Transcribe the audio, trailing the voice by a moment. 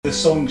The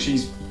song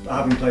she's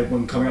having played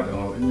when coming up, it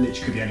literally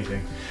could be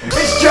anything.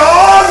 It's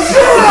John!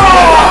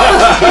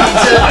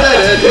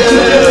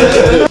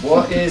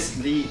 What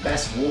is the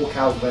best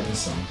walkout wedding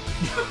song?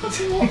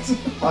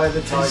 Either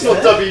type. It's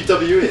not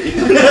WWE.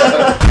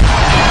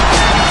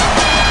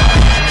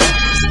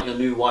 The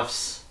new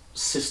wife's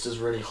sister's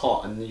really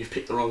hot and you've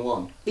picked the wrong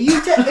one. Are you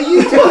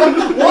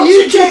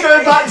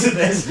going back to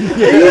this? I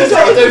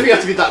don't think you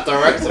have to be that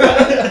direct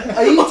about it.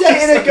 Are you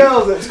dating a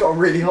girl that's got a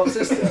really hot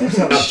sister?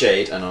 Have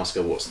Jade and ask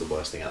her what's the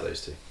worst thing out of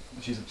those two.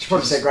 She'd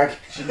probably say Greg.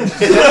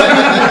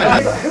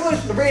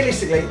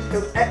 Realistically,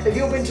 have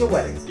you all been to a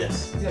wedding?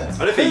 Yes. Yeah.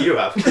 I don't think you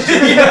have.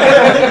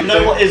 You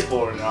know what is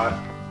boring, right?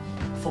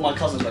 For my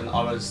cousins when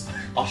I was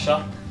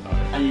usher,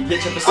 and you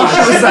literally have to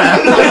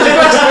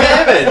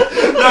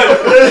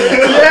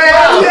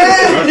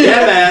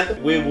Yeah,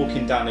 man. We're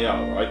walking down the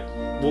aisle, right?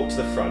 Walk to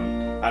the front,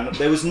 and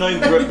there was no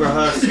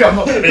rehearsal. I'm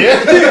not going to be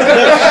here.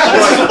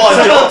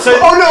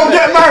 Oh no, I'm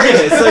getting married!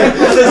 Yeah, so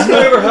there's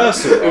no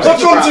rehearsal.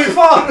 I've gone too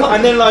far!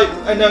 And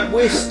then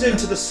we're stood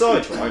to the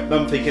side, right? And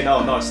I'm thinking,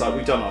 oh nice, like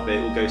we've done our bit,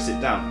 we'll go sit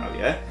down now,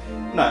 yeah?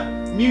 No,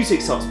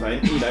 music starts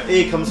playing,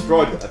 here comes the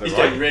bride, whatever, He's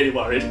right? getting really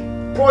worried.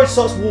 Bride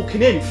starts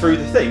walking in through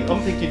the thing.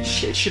 I'm thinking,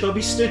 shit, should I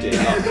be stood here?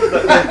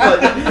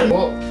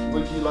 What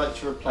would you like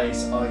to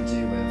replace I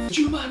do with?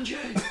 Jumanji!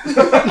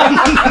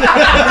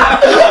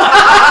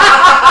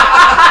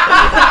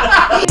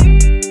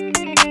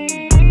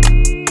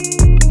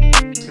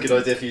 Good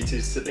idea for you two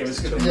to sit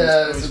next to each other.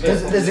 Yeah,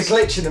 there's a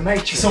glitch in the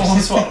matrix.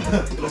 Someone's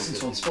listen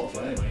to on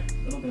Spotify anyway.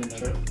 They're not going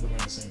to wearing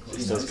the same clothes.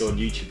 He does go on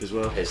YouTube as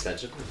well. Pay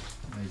attention.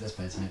 He does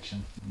pay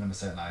attention. Remember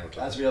saying that.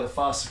 As we are the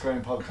fastest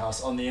growing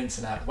podcast on the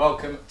internet,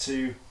 welcome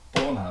to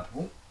Pornhub.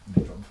 Oh, let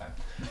me drop my phone.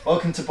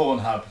 Welcome to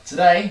Pornhub.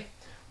 Today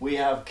we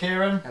have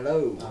Kieran.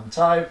 Hello. I'm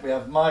Ty. We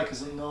have Mike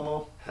as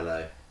normal.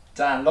 Hello.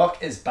 Dan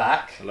Locke is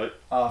back Hello.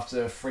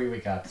 after a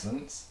 3-week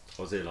absence.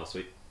 I was here last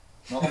week.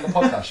 Not on the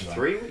podcast, you were.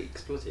 3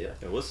 weeks, bloody yeah.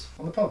 It was.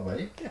 On the pod, were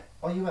you? Yeah.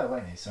 Oh, you were,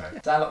 weren't you? Sorry.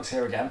 Dan Locke's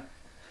here again.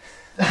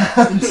 You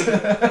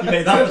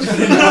made that much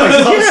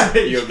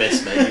You're a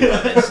miss, mate. You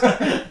are a miss.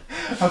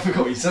 I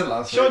forgot what you said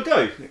last Shall I week.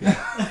 go?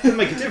 Doesn't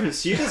make a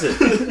difference to you, does it?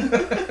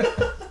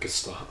 Good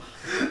start.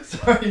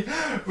 Sorry.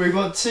 We've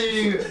got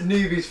two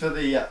newbies for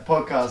the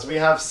podcast. We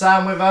have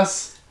Sam with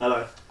us.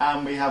 Hello.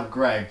 And we have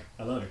Greg,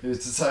 Hello. who's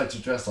decided to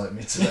dress like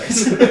me today.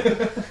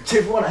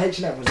 2 for 1 at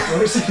H&M was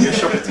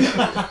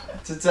it?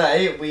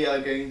 Today we are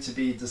going to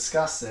be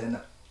discussing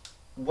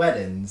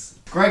weddings.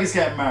 Greg is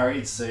getting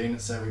married soon,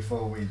 so we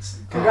thought we'd...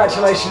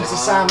 Congratulations to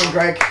Sam and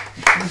Greg.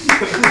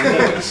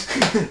 That's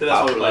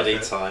About what bloody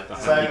like time. A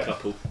So- happy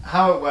couple.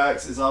 How it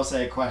works is I'll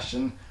say a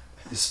question,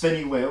 the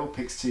spinny wheel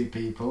picks two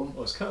people,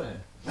 Oh, it's cut here.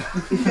 and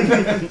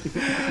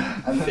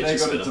then Fidget they've got to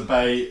spinner.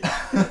 debate.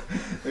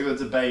 They've got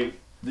to debate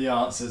the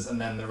answers,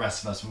 and then the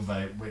rest of us will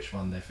vote which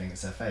one they think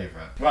is their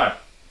favourite. Right,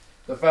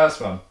 the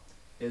first one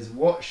is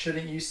what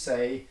shouldn't you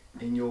say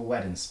in your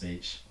wedding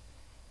speech?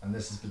 And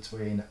this is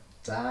between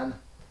Dan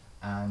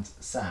and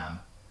Sam.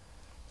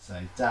 So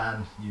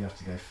Dan, you have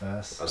to go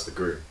first. That's the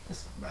groom.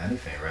 It's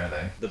anything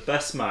really. The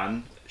best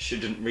man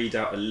shouldn't read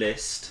out a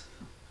list.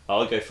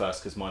 I'll go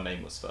first because my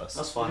name was first.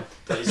 That's fine.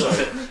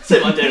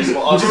 Same idea as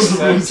what I was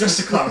saying. Just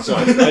to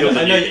clarify.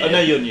 I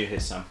know you're new here,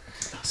 Sam.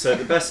 So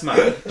the best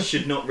man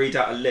should not read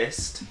out a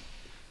list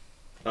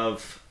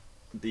of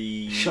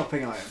the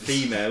Shopping items.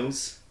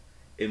 females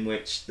in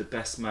which the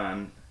best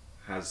man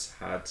has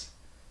had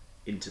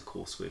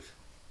intercourse with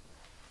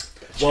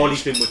while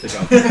he's been with the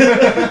girl.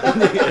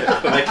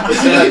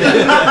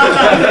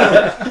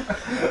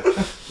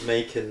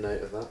 Make a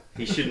note of that.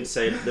 He shouldn't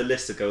say the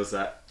list of girls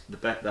that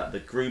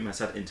the groom has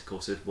had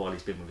intercourse with while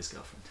he's been with his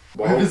girlfriend.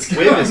 Well, With his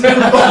with his- No,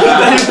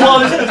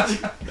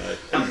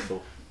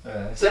 handful.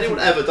 Has anyone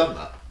ever done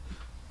that?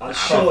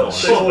 Sure. I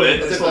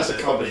think that's a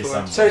Probably common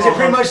some. So is it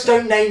pretty much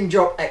don't name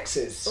drop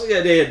exes? Oh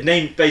yeah,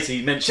 name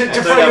basically mentioned.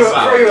 To throw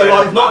you a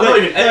live Not mark.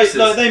 even exes.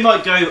 Like they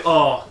might go,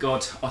 oh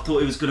god, I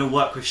thought he was going to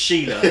work with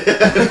Sheila,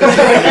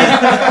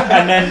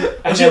 and then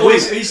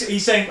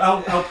He's saying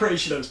how pretty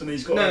she looks, but then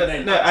he's got her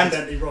name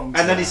accidentally wrong.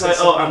 and then he's like,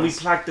 oh, and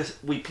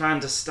we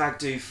planned a stag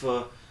do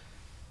for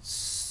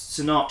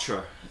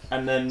Sinatra,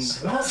 and then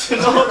What's he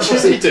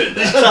doing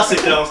there? Classic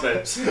girls'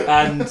 names.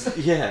 and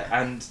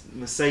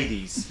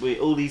Mercedes,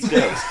 all these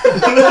girls.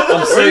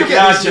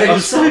 I'm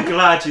so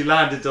glad you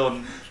landed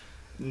on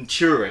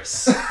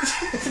Churis.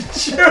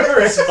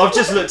 I've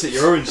just looked at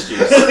your orange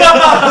juice.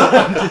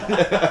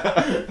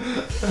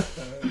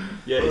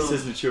 Yeah, it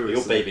says Naturis.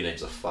 Your baby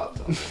names are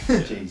fucked up.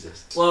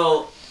 Jesus.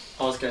 Well,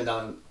 I was going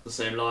down the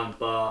same line,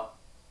 but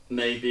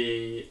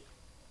maybe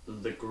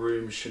the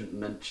groom shouldn't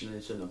mention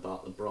anything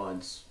about the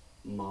bride's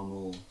mum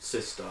or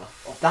sister.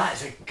 Oh, that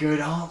is a good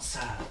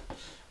answer.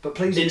 But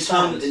please In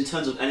expand.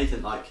 terms of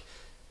anything, like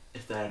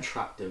if they're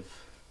attractive.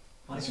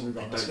 I need to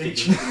rewrite my Don't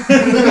speech. think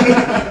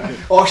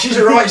Oh, she's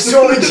a right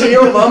sort to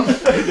your mum.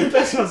 The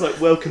best one's like,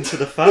 welcome to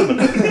the family.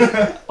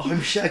 I'm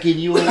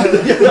shagging your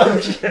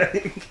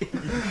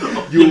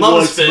Your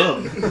mum's fit.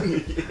 mum.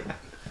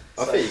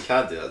 I think you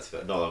can do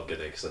that. No, I'm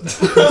gonna because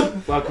I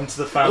don't. Welcome to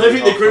the I family. don't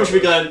think the groom should be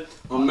going,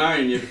 I'm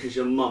marrying you because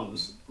your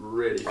mum's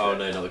really fit. Oh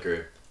no, not the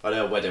groom. I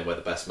know a wedding where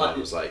the best man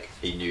was like,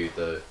 he knew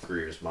the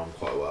groom's mum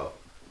quite well,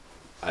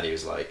 and he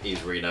was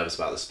really nervous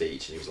about the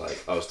speech, and he was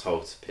like, I was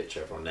told to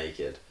picture everyone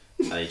naked,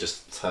 and he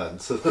just turned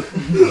to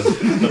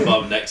the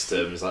mum next to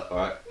him and was like,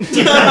 alright.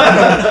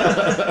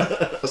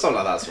 Or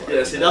something like that.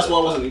 Yeah, see, that's why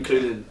I wasn't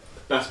including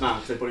best man,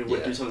 because they probably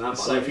would do something like that,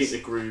 but So I don't think the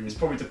groom... It's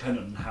probably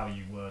dependent on how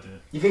you word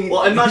it. You think?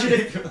 Well, imagine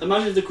if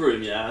the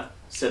groom,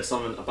 said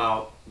something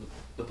about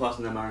the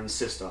person they're marrying's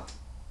sister.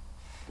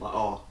 Like,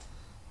 oh,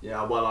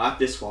 yeah, well, I had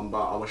this one,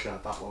 but I wish I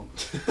had that one.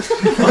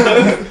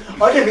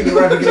 I don't think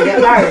you're ever going to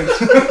get married.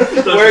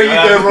 Where are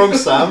you going wrong,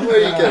 Sam? Where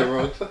are you going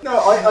wrong? No,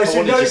 I said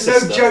wanted your no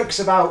sister. jokes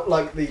about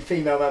like the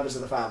female members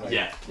of the family.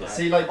 Yeah.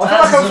 See, like, I feel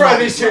like I'm throwing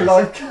these two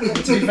like.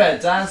 To be fair,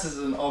 dance is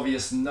an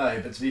obvious no,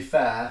 but to be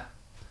fair,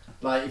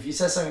 like if you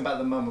said something about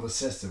the mum or the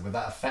sister, would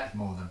that affect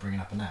more than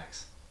bringing up an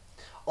ex?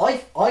 I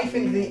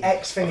think the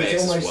ex thing I think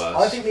is it's almost. worse,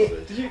 I think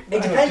probably. Did you?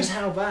 it depends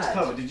how bad.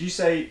 Cover, did you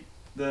say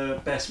the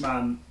best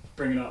man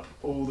bringing up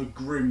all the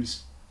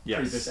groom's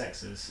previous Yes.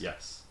 exes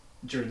Yes.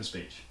 during the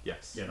speech?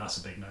 Yes. Yeah, that's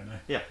a big no-no.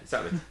 Yeah,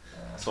 exactly.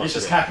 That's what He's I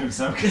just said. hacking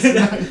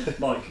himself.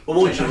 Like, But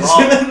what would you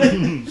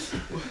rather?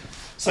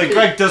 So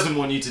Greg doesn't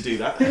want you to do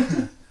that.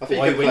 I think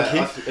Why you can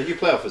winking? play, you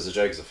play off as a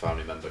joke as a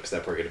family member because they're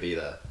probably going to be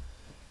there,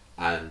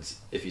 and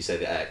if you say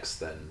the ex,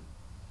 then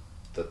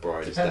the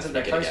bride Depends is if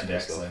they're definitely going close to to get the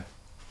ex pissed though. off.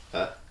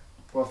 Huh?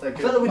 Well, if they're I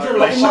feel like we good, do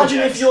like, like Imagine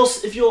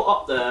relationships. if you're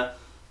up there,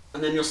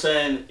 and then you're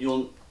saying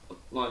you're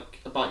like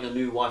about your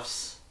new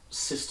wife's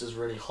sister's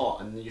really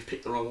hot, and you've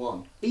picked the wrong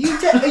one. Are you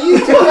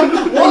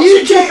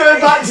going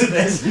back to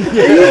this? I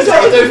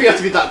don't think you have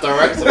to be that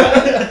direct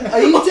about it.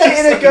 Are you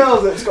dating a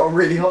girl that's got a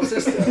really hot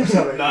sister or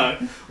something? No,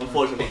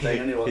 unfortunately, I'm not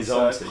dating anyone. His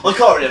So auntie. I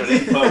can't really have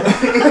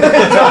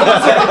anything.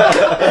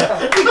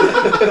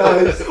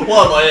 Nice.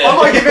 Why am I here? I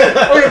might give it.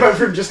 I'm going to vote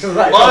for him just because of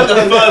that. I'm the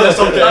furthest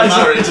I'm getting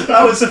married.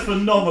 that was a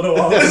phenomenal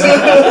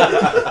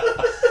answer.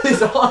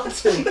 His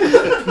auntie.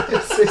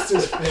 His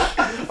sister's fit.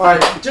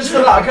 Alright, just for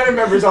that, I can't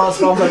remember his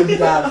answer, I'm voting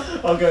Dan.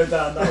 I'll go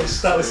down. That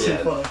was too Yeah.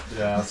 funny.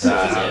 Yeah,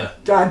 I'll Yeah.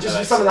 Dan, just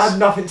for something that had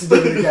nothing to do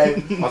with the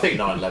game. I think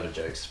 9/11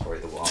 jokes is probably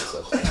the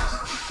answer.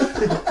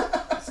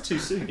 It's too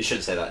soon. You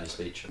shouldn't say that in your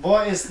speech.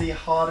 What is the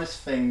hardest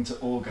thing to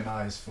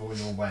organise for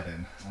your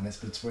wedding? And it's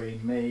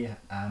between me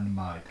and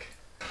Mike.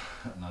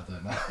 And I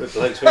don't know.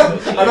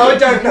 And I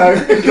don't know.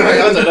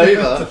 I don't know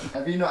either.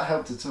 Have you not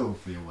helped at all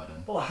for your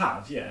wedding? Well, I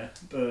have, yeah,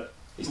 but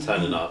He's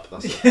turning up.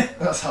 That's it.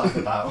 That's half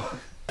about.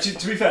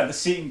 to be fair, the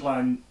seating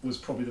plan was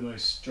probably the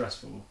most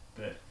stressful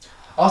bit.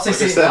 I'll say Okay,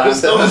 seating so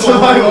plan. that's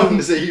my one.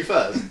 Is it you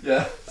first?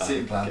 Yeah, Oh,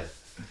 seating plan. okay.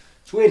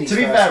 It's weird. To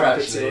be fair,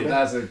 actually,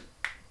 that's a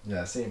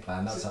seating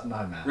plan. That's a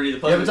nightmare. Really, the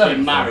Yeah, person we've that's done it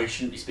being before. married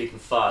shouldn't be speaking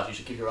first. You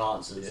should give your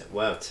answers. Yeah,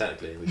 well,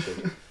 technically we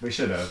should. We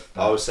should have.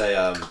 I would say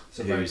a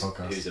very who's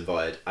podcast.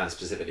 invited, and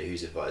specifically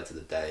who's invited to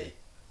the day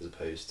as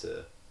opposed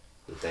to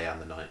the day and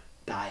the night.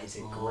 That is a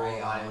Oh, great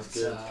that was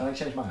answer. Can I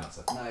change my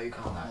answer? No, you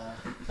can't.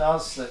 No,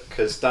 it's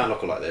Because Dan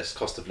Locker like this,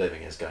 cost of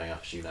living is going up,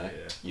 as you know.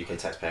 Yeah. UK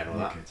taxpayer and all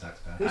that. UK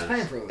taxpayer. Who's And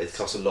paying for all It this?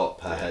 costs a lot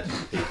per head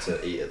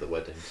to eat at the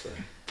wedding. So.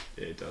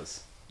 Yeah, it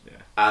does.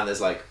 And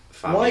there's like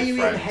family Why are and you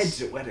friends. eating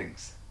heads at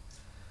weddings?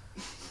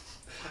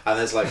 And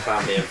there's like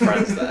family and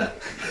friends there.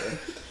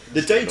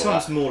 The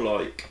daytime's All more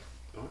like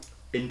What?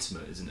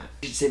 intimate, isn't it?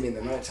 You should see me in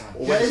the night time.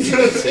 Yeah,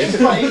 it's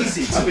quite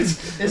easy.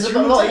 It's a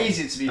lot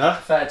easier to be Huh?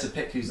 fair to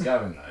pick who's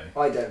going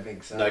though. I don't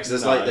think so. No, because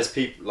there's No. like there's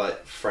people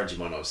like friends you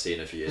might not have seen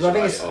in a few years. Because I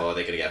You're think like, it's- oh,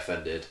 they're gonna get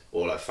offended,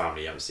 or like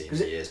family you haven't seen in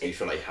 'Cause years, but you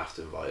feel like you have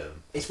to invite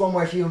them. It's one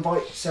where if you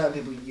invite certain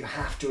people, you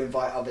have to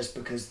invite others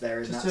because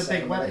there is Just that do a big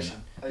second wedding.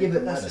 relation. A Yeah, but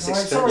big that's wedding.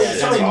 right. It's Sorry, expensive.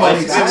 sorry, Yeah, money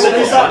it's back.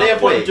 expensive. Is that Money the of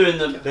point weight. of doing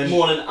the Then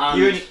morning and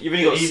You've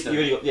only got evening?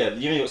 you've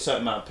only got a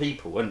certain amount of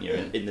people, haven't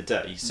you, in the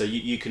day? So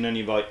you can only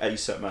invite a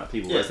certain amount of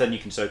people, whereas Yeah. then you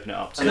can just open it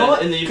up to. And Can then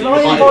I, in the can evening, I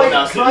you invite invite,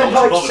 down can to I the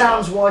invite bottom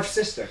Sam's wife's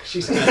sister? 'Cause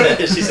she's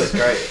She says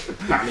great.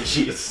 Apparently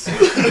she is.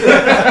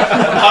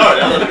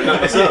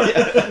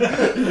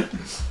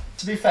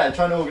 To be fair,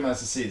 trying to organise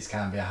the seats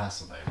can be a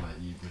hassle though, like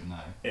you would know.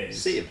 It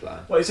is. Seating plan.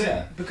 Well, it's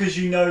Yeah. because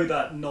you know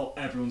that not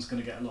everyone's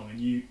going to get along, and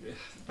the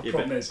Yeah,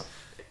 problem is,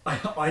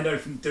 I know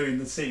from doing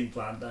the seating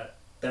plan that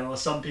there are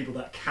some people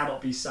that cannot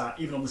be sat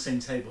even on the same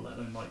table, let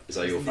alone like. Is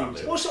that your need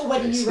family? to. What sort of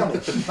wedding are you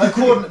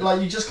running? Like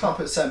you just can't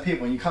put certain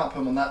people and you can't put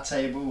them on that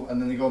table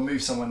and then they got to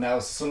move someone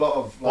else. It's a lot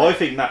of Well, I like,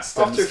 think that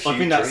stems. After a few I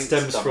think that drinks,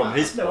 stems doesn't from matter.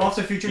 his. No,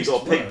 after a few drinks, you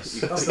got to it's pick. worse.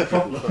 You That's the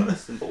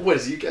problem. What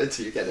is you go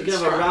to? You get You them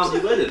can have a roundy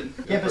wedding.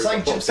 yeah, but it's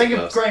like Boxing think of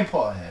gloves. Graham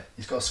Potter here.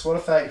 He's got a squad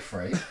of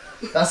 33.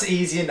 That's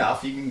easy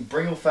enough. You can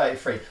bring all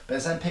 33, but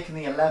it's then picking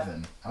the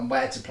 11 and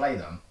where to play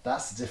them.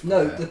 That's the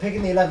difficult No, bit. the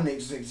picking the 11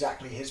 is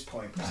exactly his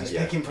point. Because he's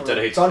Yeah. picking from Don't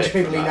know a who to bunch of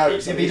pick people he from that.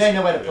 knows. Yeah, but you don't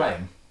know where to play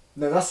them.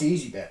 No, that's the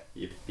easy bit.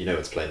 You know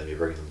where to play them. You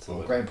bring them to the Well,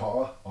 wedding. Graham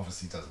Potter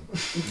obviously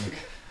doesn't.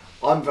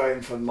 I'm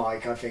voting for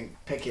Mike. I think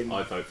picking.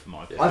 I vote for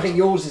my. Yeah. I think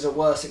yours is a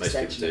worse Most people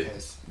extension of do.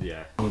 his.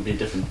 Yeah. I'm gonna be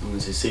different. I'm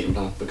gonna say seating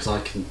plan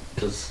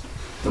because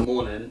the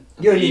morning. and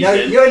You only the know.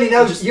 evening, You only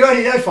know. just- You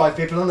only know 5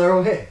 people, and they're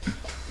all here.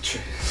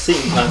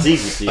 Seating plan's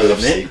easy for I you, love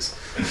isn't it? seats.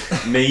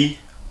 Me,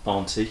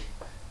 auntie.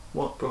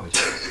 What bride?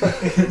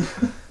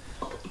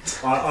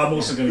 I'm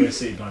also going to go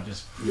seating plan.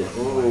 Just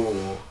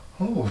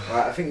Oh.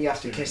 Right, I think you have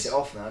to kiss it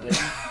off now, don't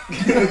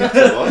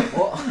What? you?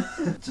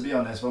 What? To be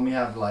honest, when we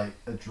have like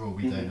a draw,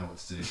 we don't know what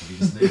to do, so we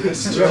just leave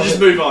it. Just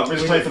move on. We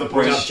just play for the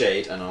Bring points. up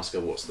Jade and ask her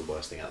what's the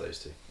worst thing out of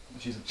those two.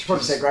 She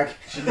probably said Greg.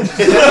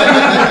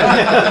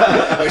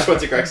 Which one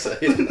did Greg say?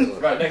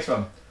 Right, next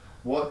one.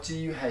 What do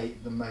you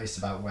hate the most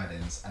about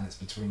weddings? And it's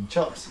between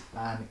Chops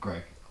and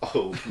Greg.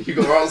 Oh, you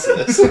got to answer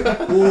this.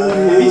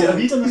 have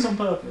you done this on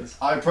purpose?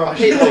 I I promise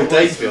hate you. the whole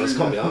day, to be honest.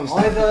 Can't be honest.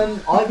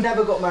 I've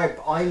never got married,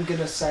 but I'm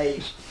gonna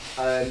say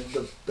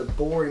the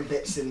boring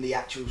bits in the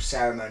actual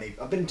ceremony.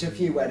 I've been to a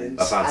few weddings.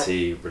 That's and-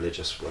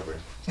 anti-religious,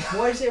 Reverend.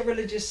 Why is it a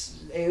religious?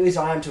 It is.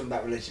 I am talking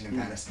about religion in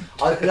fairness.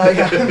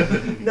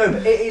 No,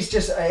 but it is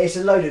just. It's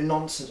a load of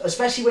nonsense.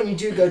 Especially when you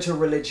do go to a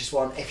religious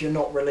one. If you're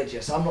not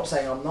religious, I'm not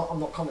saying I'm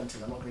not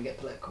commenting. I'm not going to get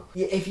political.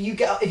 If you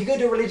go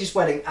to a religious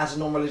wedding as a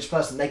non-religious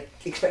person, they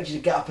expect you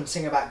to get up and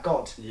sing about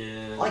God.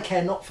 Yeah. I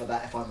care not for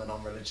that if I'm a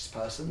non-religious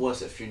person.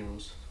 Worse at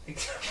funerals.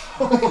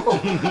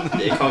 Yeah,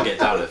 you can't get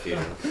down at a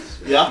funeral.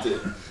 You have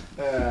to.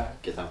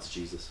 Get down to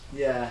Jesus.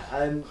 Yeah,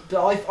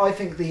 but I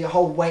think the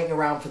whole waiting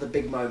around for the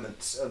big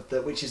moments of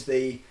which is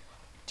the,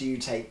 do you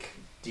take,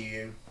 do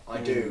you, I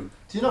do.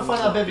 Do you not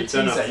find that a bit of a You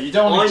don't teaser? know. You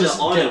don't want to I just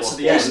know get what to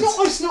the the end.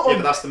 It's not. Yeah,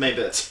 but that's the main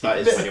bit. That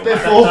is when you're Bit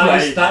married.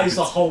 forward. That is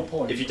the whole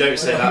point. If you don't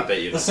say that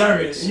bit, you're the not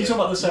ceremony. married. You talking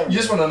about the ceremony? You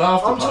just want an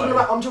after I'm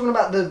party. talking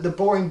about the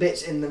boring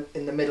bits in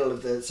the middle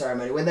of the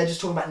ceremony when they're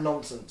just talking about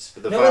nonsense.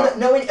 But the No, vow-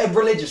 no, a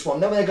religious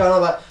one. Then when they're going on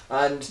about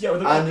Yeah,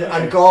 with the-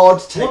 and God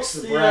takes What's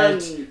the the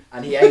bread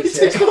and he ate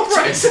it. What's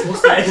that?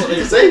 What they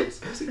You do? say?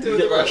 What's he You doing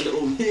get with like the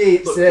little He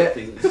eats booklet it.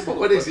 things. What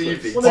weddings are you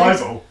been? Well, they-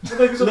 Bible.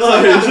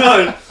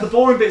 No. The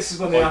boring bits is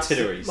when they have to,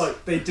 Itineraries.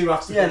 like they do have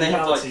to. Yeah, they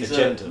have like formalities.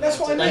 agenda. That's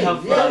what I They mean.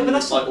 have Yeah, but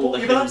that's like not all the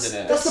boring, but hymns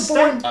in it. that's the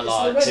boring. I it's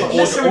like the It's red not one.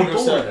 necessarily order of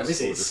boring.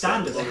 service. It's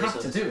standard. They Order have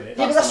of to do it.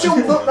 Yeah, but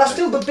that's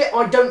still the bit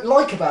I don't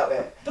like about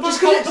it. But that's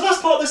Just 'cause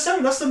part of the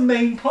ceremony. That's the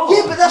main part.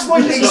 Yeah, but that's my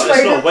It's least not, it's not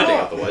favourite a wedding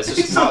part. otherwise. It's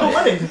It's just not a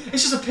party. wedding.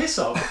 It's just a piss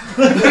up.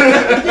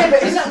 Yeah,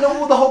 but is that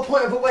not the whole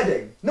point of a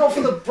wedding? Not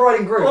for the bride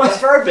and groom, but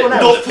for everyone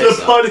But else. not for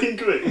the bride and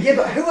groom. Yeah,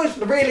 but who has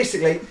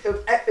realistically?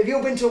 Have you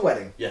all been to a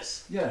wedding?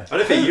 Yes. Yeah. I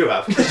don't think you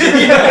have. You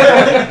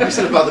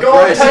said about the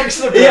God bread. takes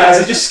the bread. Yeah,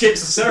 so he just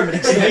skips the ceremony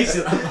because he hates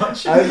it that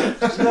much.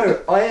 No,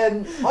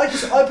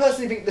 I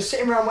personally think the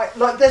sitting around like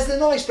there's the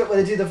nice bit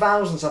where they do the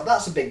vows and stuff.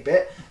 That's a big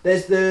bit.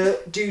 There's the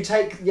do you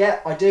take? Yeah,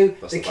 I do.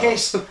 That's the the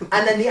kiss,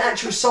 and then the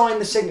actual sign,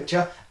 the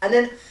signature, and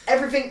then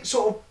everything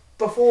sort of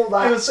before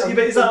that. But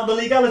is that on the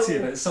legality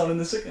of it? Signing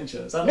the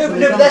signature? Is that No, not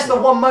but that's the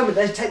legality? one moment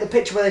they take the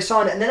picture where they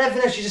sign it, and then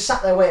everything else you just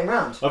sat there waiting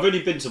around. I've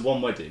only been to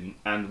one wedding,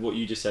 and what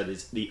you just said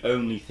is the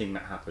only thing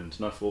that happened.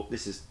 And I thought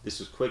this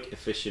was quick,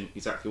 efficient,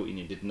 exactly what you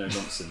needed, no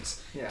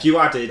nonsense. Yeah. If you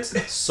added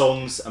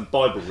songs and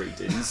Bible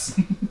readings,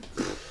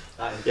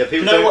 Yeah, people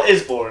You know don't. what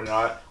is boring,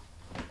 right?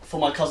 For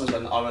my cousins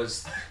when I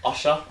was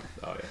usher,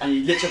 oh yeah. and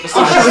you literally have to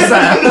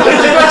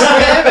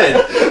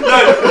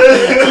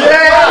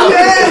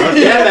Yeah,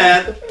 Yeah,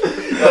 man.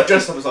 I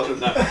dressed up as usher.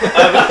 No.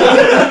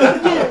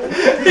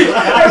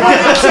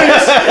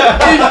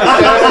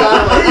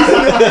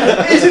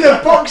 he's in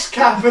a box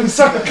cap and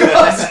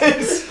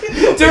sunglasses,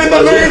 doing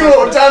the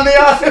moonwalk down the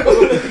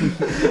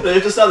aisle. No,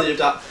 you just stand there. You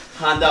have to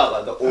hand out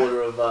like the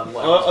order of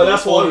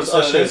That's what I was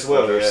usher as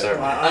well. Order of Yeah.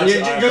 ceremony.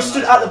 And you're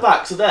stood at the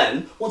back, so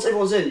then once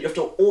everyone's in, you have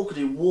to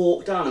awkwardly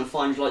walk down and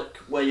find like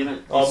where you're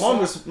meant. Oh,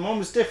 mine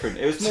was different.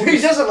 It was more. He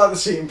doesn't like the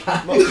seating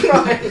plan. He's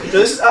right. No,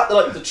 this is at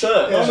the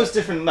church. Mine was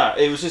different than that.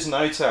 It was just in a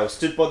hotel,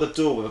 stood by the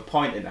door with a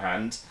pint in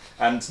hand,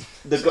 and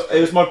it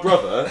was my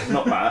brother,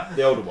 not Matt,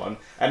 the older one,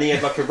 and he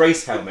had like a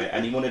race helmet,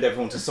 and he wanted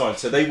everyone to sign.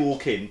 So they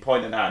walk in,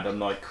 pint in hand. I'm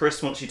like,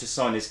 Chris wants you to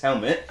sign his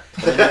helmet,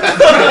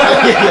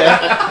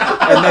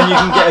 yeah, and then you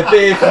can get a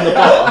beer from the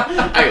bar.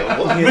 Hang on,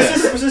 what? Yeah.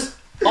 Was this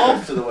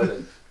after the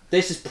wedding?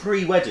 This is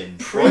pre-wedding.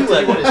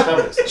 Pre-wedding. What is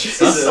helmets?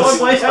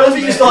 I don't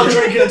think you start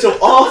drinking until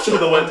after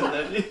the wedding.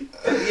 Then.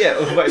 Yeah,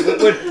 wait,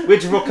 we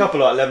had to rock up at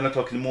like 11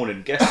 o'clock in the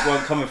morning. Guests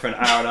weren't coming for an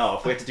hour and a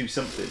half. We had to do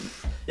something.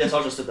 Yes,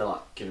 I just stood there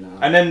like giving it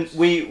out. And then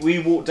we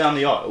walked down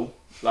the aisle,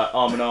 like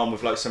arm in arm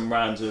with like some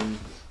random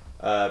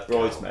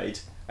bridesmaid,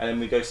 and then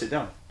we go sit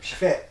down. She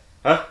fit.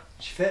 Huh?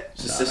 She fit.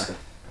 It's a sister.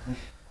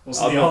 What's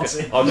I'm the not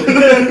answer?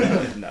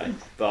 no,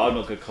 but I'm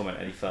not going to comment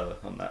any further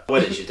on that.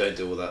 Weddings, you don't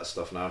do all that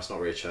stuff now. It's not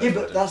really a church Yeah,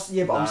 but wedding. I'm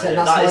No, saying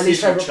yeah, that's that my is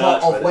least usually favourite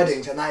part church of weddings.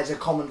 weddings, and that is a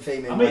common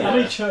theme in How many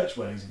weddings. church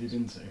weddings have you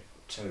been to?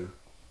 2.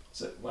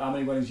 So, how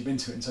many weddings have you been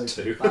to in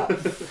total? 2. About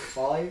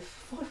 5.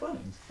 5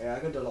 weddings. Yeah, I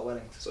go to a lot of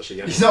weddings. It's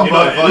actually He's not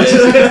invited.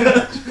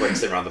 Just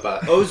brings him around the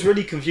back. I was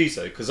really confused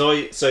though, because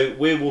so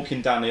we're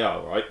walking down the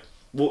aisle, right?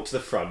 Walk to the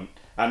front,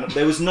 and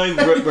there was no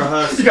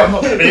rehearsal. I'm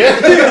not here.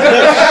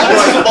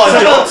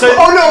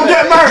 Oh no, I'm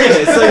getting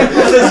married! Yeah, so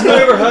there's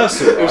no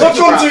rehearsal. Right? I've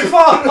gone too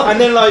far!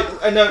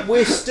 And then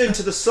we're stood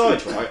to the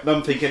side, right? And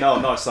I'm thinking, oh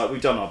nice, like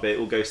we've done our bit,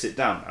 we'll go sit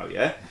down now,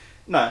 yeah?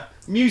 No,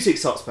 music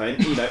starts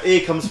playing,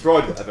 here comes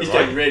bride, whatever, He's right?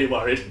 getting really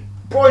worried.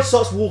 bride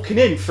starts walking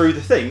in through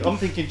the thing. I'm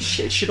thinking,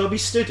 shit, should I be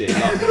stood here?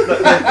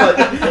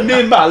 Like, me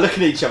and Matt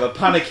looking at each other,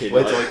 panicking.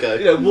 Where like, do I go?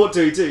 You know, what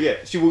do we do? Yeah,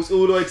 she walks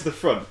all the way to the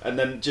front and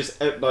then just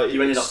like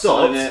You ended up stops.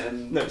 signing it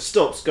and- No,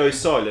 stops, goes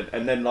silent,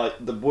 and then like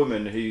the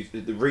woman who's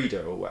the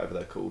reader or whatever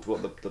they're called,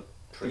 what the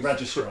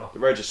registrar. the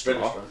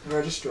registrar.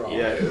 Registrar.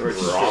 Yeah, the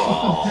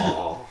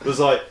registrar was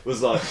like.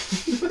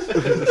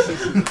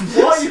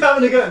 Why are you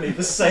having a go at me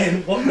for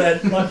saying what their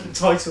like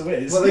title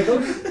is? What are they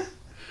called?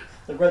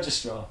 The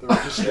registrar. The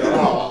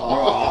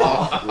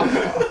registrar.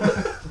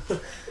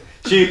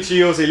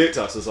 She also looked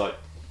at us and was like,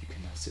 you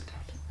can now sit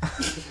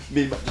down.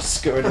 Me and Matt just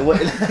scurrying away.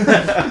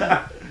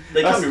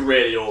 They can be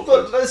really awkward.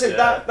 But that's it,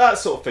 Yeah. that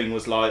sort of thing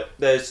was like,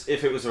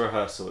 if it was a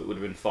rehearsal, it would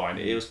have been fine.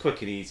 It was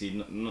quick and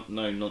easy,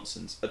 no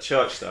nonsense. A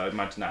church, though, I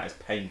imagine that is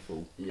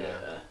painful. Yeah.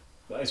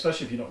 But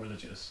especially if you're not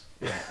religious.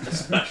 Yeah,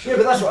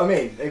 but that's what I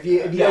mean. If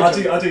you Yeah, go I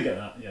to- do get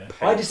that. Yeah.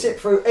 I just sit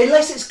through,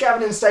 unless it's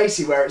Gavin and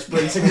Stacey where it's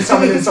Brinson and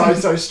something inside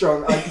so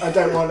strong. I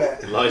don't want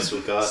it. Lights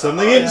will go out.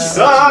 Something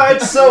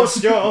inside so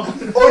strong.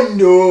 Oh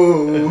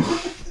no!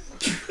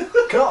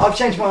 I've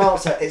changed my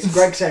answer. It's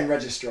Greg saying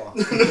registrar.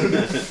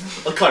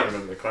 I can't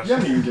remember the You question.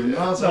 haven't even given an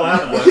answer. No, I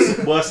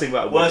haven't. Worst thing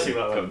about a Worst wedding.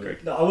 thing about a Come on, wedding.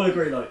 Greg. No, I will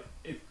agree. Like,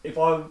 if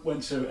I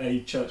went to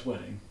a church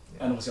wedding,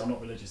 and obviously I'm not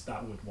religious,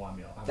 that would wind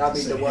me up. That'd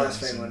be the Having to worst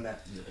sit thing, here and wouldn't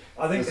it?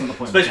 I think. That's not the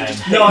point. Especially of the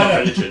just game. No, I know.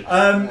 religion.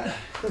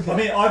 I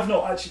mean, I've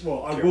not actually.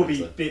 Well, I Get will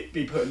rid of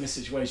be put in this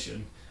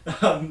situation,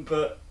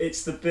 but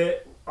it's the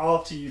bit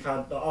after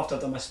I've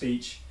done my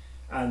speech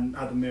and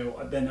had the meal,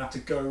 I then have to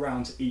go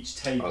around to each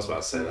table. I was about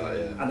to say that,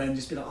 yeah. And then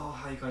just be like, oh,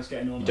 how you guys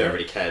getting on? You don't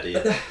really care, do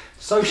you?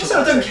 Social.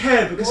 I don't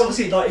care because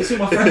obviously, like, it's all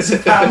my friends and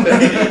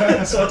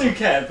family, so I do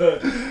care. But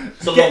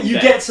It's a you long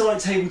bet. get to like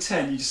table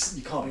 10,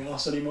 you can't be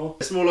asked anymore.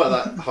 It's more like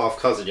that half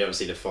cousin you haven't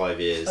seen in 5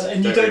 years.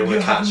 And you don't don't, really you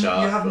want to have, catch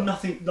up. you have but-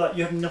 nothing, like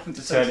you have nothing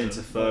to say. Turn to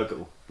into them.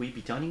 Fergal. Will you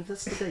be dining with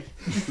us today?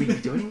 Will you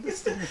be dining with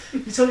us today?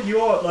 You tell them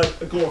you are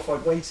like a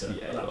glorified waiter.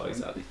 Yeah, at that well, point.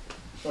 exactly.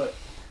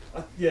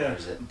 Yeah,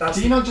 Is it? that's.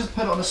 Do you not just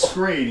put it on a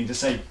screen and just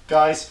say,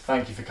 guys,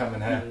 thank you for coming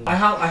here? I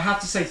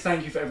have to say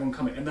thank you for everyone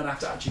coming, and then I have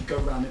to actually go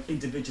around and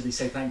individually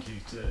say thank you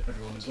to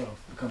everyone as well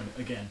for coming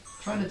again.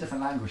 Try in a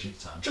different language each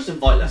time. Just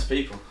invite less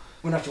people.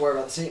 Wouldn't have to worry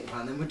about the seating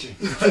plan then, would you?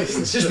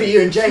 It's just be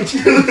you and Jade.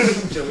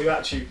 So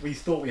we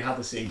thought we had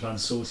the seating plan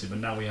sorted, but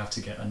now we have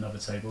to get another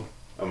table.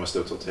 And we're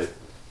still top two.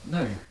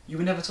 No, you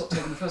were never top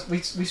table in the first. We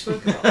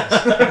spoke about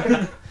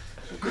this.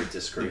 Agree,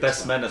 disagree. The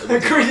best men at the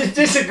Agree wedding. to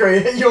disagree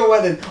at your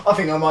wedding. I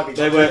think I might be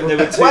They top were- table. they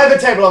were two- Whatever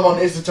table I'm on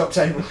is the top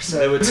table. So.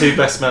 There were two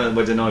best men at the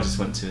wedding I just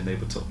went to, and they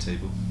were top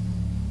table.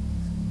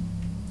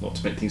 Not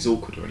to make things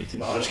awkward or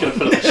anything. I'm just gonna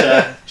put up a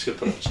chair. Just gonna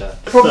put up a chair.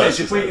 The problem No, is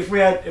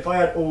if I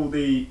had all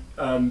the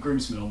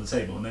groomsmen on the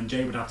table, and then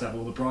Jay would have to have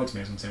all the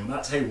bridesmaids on the table,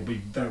 that table would be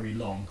very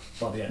long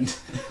by the end.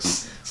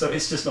 So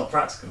it's just not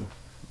practical.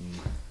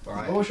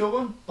 Right. What was your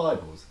one?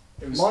 Bibles.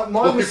 It was.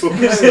 Mine was.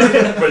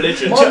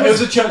 Religion. Mine It was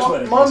a church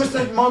wedding, Mine was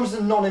basically. mine was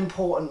the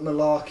non-important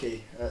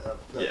malarkey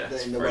Yeah,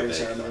 it's in the very wedding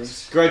vague.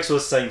 ceremonies. Greg's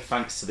was saying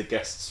thanks to the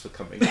guests for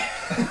coming. You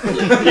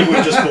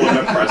would just call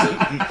them a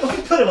present. If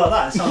you put it like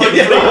that, it sounds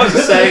Yeah, like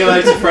just saying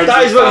hello to friends That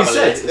and is what he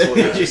family. said. Is what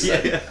you just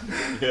said.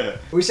 Yeah.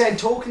 Are we saying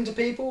talking to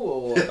people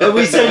or? Are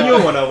we saying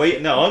your one, are we?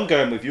 No, I'm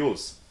going with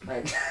yours.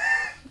 Like,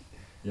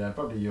 Yeah,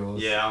 probably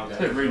yours. Yeah, I'm It's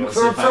a bit rude going. not to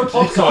For- say for a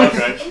thank you. Sorry,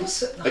 Greg. I'm not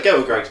saying I get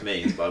what Greg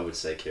means, but I would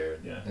say Kieran.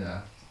 Yeah.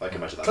 Yeah. I can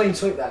imagine that. clean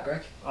sweep that,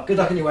 Greg. Good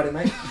luck in your wedding,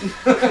 mate.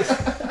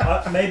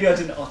 Maybe I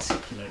didn't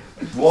articulate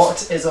it.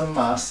 What is a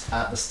must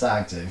at the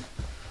stag do?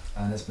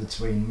 And it's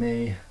between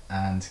me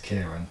and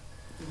Kieran.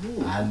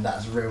 And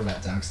that's a real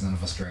letdown because none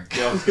of us drink.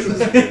 Yeah, I was gonna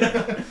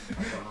say,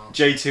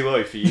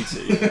 J2O for you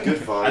two. good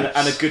vibes.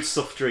 and a good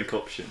soft drink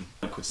option.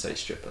 I could say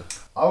stripper.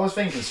 I was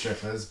thinking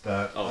strippers,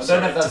 but Oh, I don't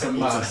sorry, know if that's a don't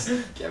must.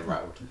 Get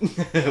rattled.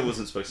 I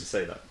wasn't supposed to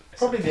say that.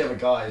 Probably the other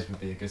guys would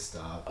be a good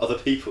start. Other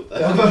people there.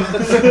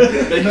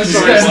 That's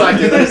Sorry, just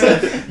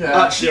stag like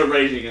yeah. Actually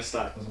arranging a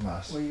stack. Was a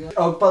must. Where you going?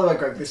 Oh, by the way,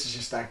 Greg, this is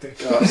your stag do.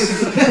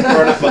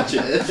 We're on a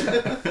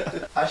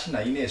budget. Actually, no,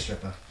 you need a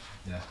stripper.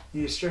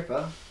 You a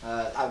stripper?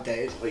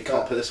 Outdated. We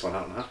can't put this one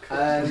out now.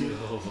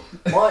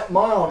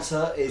 My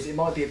answer is it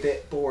might be a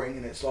bit boring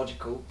and it's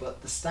logical,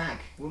 but the stag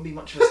wouldn't be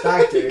much of a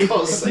stag do. You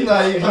can't say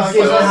No, you that. can't.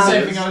 Give That's the it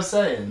same a thing I was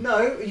saying. No,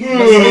 You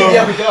need the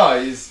other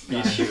guys. You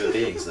need human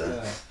beings there.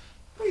 Yeah.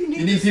 Well, you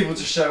You need people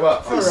to show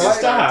up for All a right.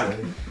 stag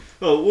do.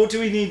 Well, what do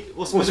we need?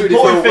 What's the What most do we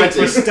need for a important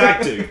thing for a wedding?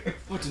 stag do?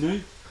 I don't know.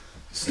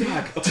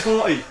 Stag, a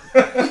party.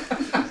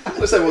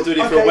 Let's say what do we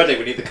need for Okay. a wedding?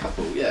 We need the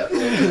couple. Yeah.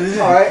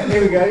 Alright,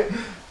 here we go.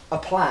 A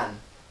plan.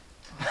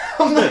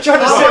 I'm not trying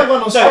to That's say. like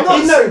one or No,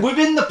 something. no.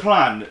 within the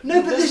plan.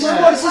 No, but this is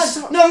Yeah. what this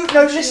is. No,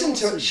 listen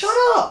to it. Shut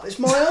up. It's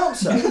my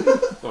answer.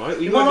 All right,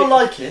 You might not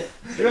like it.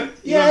 You won't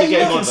Yeah, be you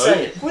getting can on say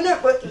though. it. Well, no,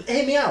 but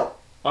hear me out.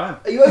 I am.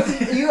 Are you open?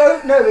 Are you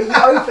open? No, are you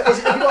open? Have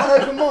you got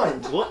an open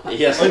mind? What?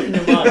 Yes. Open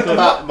your mind.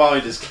 That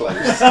mind is closed.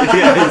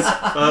 Yeah,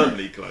 it's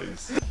firmly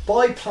closed.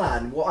 By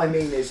plan, what I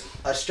mean is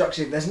a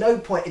structure. There's no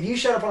point if you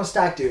showed up on a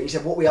stag do and you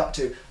said, "What we up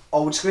to?"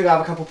 Oh, we're just gonna go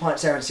have a couple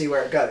pints there and see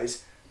where it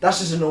goes. That's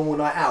just a normal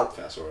night out.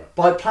 That's alright.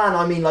 By plan,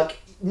 I mean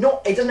like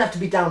not. It doesn't have to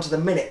be down to the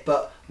minute,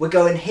 but we're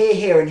going here,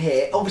 here, and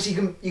here. Obviously,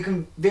 you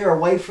can veer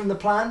away from the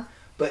plan,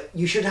 but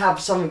you should have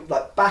something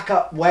like back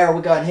up. Where are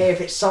we going here?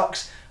 If it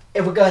sucks,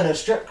 if we're going to a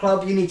strip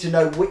club, you need to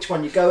know which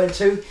one you're going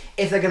to.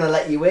 If they're going to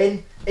let you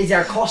in, is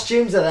there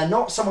costumes? Are there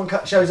not? Someone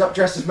shows up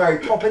dressed as Mary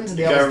Poppins, and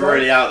the You're others going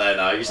really don't. out there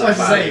now. You said I was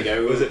bad, saying, you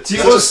go. was it- Do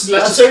you let's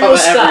want, just so your cover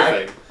stag,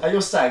 everything. at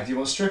your stag, do you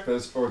want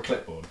strippers or a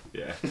clipboard?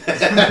 Yeah.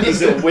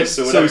 He's a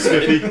whistle. So and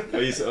everything.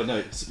 Sniffy. Oh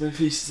no,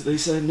 Sniffy. They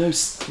say no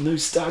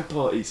stag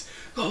parties.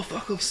 Oh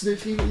fuck off,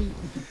 Sniffy.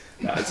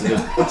 That's it.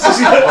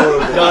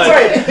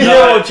 Sorry, You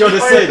know what I'm trying to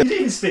say. You didn't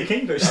even speak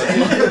English.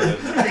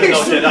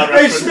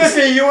 Hey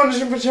Sniffy, you want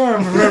some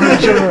charm?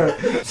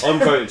 I'm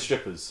voting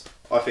strippers.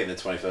 I think the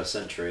 21st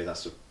century.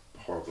 That's a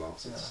horrible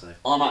answer to say.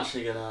 I'm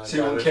actually gonna So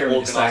you go want with Kieran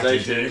to stag,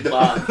 organisation do you? and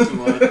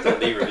plan. Don't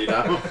need review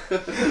now.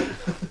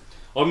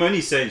 I'm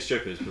only saying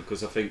strippers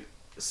because I think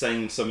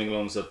saying something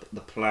along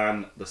the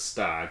plan, the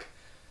stag,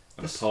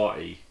 and the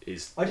party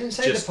is I didn't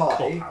say just the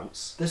party.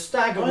 cop-outs. The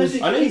stag I was.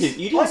 think I know you it's-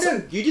 didn't. You didn't. I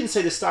know. You didn't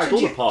say the stag So or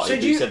do the you- party. so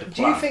but do you you, said the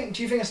do you plan.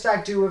 think a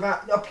stag do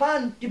without a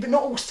plan? Yeah, but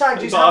not all stag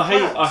do's But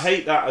have I plans.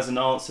 hate that as an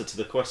answer to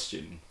the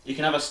question. You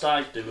can have a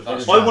stag do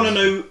without. I I want to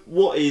know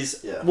what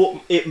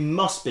it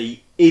must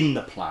be in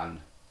the plan.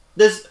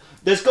 There's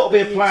got to be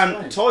a Let me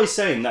plan. explain. Ty's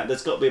saying that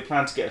there's got to be a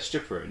plan to get a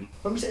stripper in.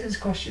 When was it this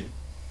question?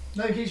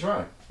 No, he's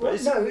right. Well,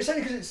 it's- no, it's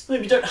only because it's. No,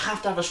 you don't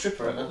have to have a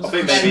stripper in I it.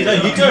 think maybe No,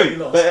 you You don't.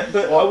 lost.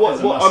 But What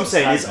is a what I'm must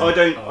saying is stag I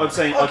don't. then? I'm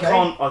saying Okay.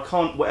 I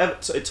can't. Whatever.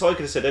 So Ty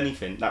could have said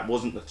anything. That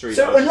wasn't the three. that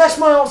So I just unless said.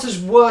 my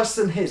answer's worse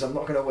than his, I'm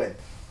not going to win.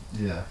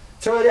 Yeah.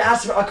 So it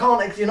has to. I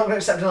can't. You're not going to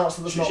accept an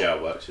answer that's That's not. how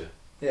it works. Yeah.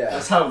 Yeah.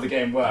 That's how the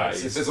game works. That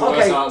If is- there's a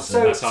worse Okay. answer,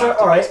 So that's how I have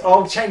to all right. explain.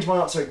 I'll change my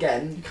answer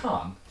again. you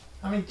can't.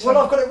 I mean, Well,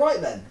 I've got it right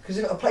then, because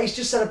if a place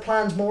just said a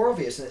plan's more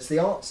obvious, and it's the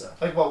answer,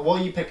 like, what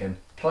are you picking?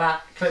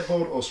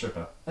 Clipboard or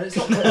stripper? and it's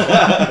not.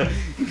 Clipboard.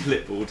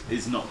 Clipboard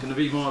is not going to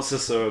be my answer,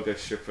 so I'll go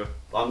stripper.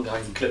 I'm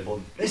going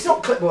clipboard. It's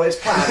not clipboard. It's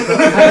plan.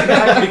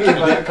 How can you give a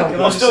Can I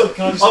compliment?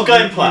 just, I'm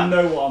going you plan.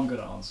 know what I'm going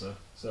to answer.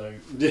 So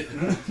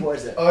What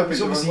is it? Oh, it's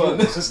but obviously one.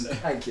 yours, isn't it?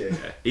 Thank you.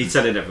 Yeah. He's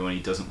telling everyone he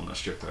doesn't want a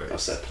stripper. I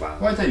said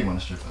plan. Why don't you want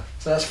a stripper?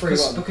 So that's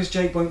 3-1. Because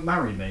Jake won't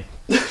marry me.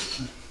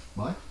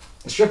 Why?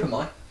 The stripper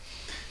might.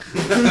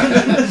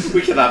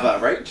 We can have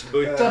that arranged.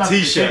 Don't have to be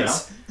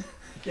T-shirts.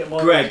 Yeah,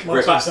 my, Greg,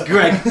 my back, top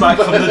Greg, back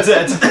from the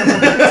dead.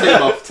 Take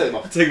him off. Take him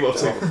off. Take him off.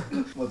 Take him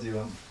off. What do you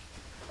want?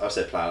 I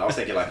said plan. I was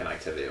thinking like an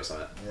activity or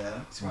something. Yeah.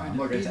 That's right. I'm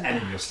not going to any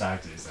of your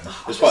stag do's then.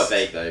 It was quite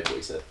vague though. What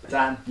he said.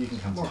 Dan, you can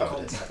come to More me.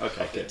 Covered it. context.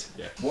 Okay, good.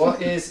 Yeah. What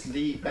is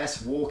the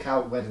best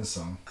walkout wedding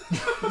song?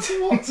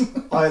 What?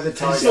 Eye of the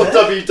It's not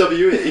tiger.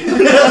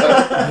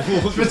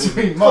 WWE.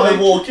 Between Well, they Mike,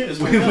 walk in as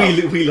well.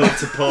 We like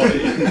to party.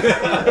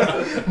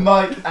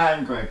 Mike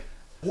and Greg.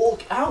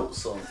 Walk out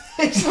song.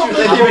 It's not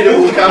They give me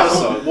the walk out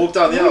song. Walk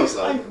down the aisle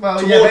song. Well,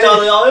 To yeah, walk they- down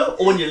the aisle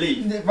or when you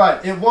leave.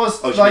 Right, it was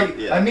Oh, do you like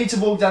mean- yeah. I need to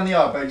walk down the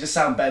aisle, but it just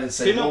sound better to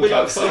say Can you not walk be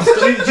like outside.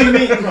 fast? do you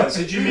mean right?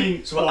 So do you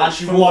mean So we'll like,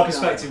 actually from my walk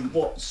perspective,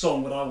 what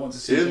song would I want to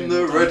see? In Jake the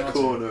walk down red aisle to?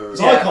 corner.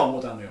 So I Yeah. can't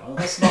walk down the aisle.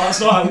 That's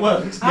not how it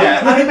works. How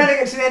Yeah. are you meant to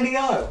get to the end of the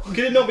aisle? Could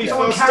it not be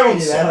Someone fast carrying on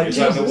you there, song? like Is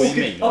that Jesus. what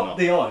you mean or Up not?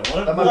 the aisle. I don't That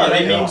walk might No, be down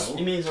it the means aisle.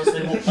 it means as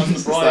they walk as the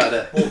Is bride. that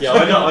it? walks Yeah,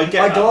 I know. I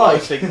get I that. glide. I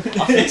think.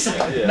 I think so.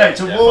 Yeah. No,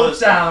 to Yeah, walk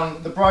first-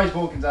 down, the bride's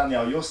walking down the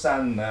aisle, you're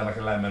standing there like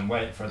a lemon,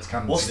 waiting for it to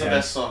come What's to the the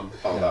best song?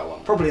 Oh, that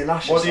one. Probably an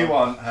Usher What do you song.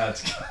 want her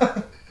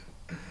to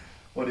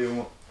What do you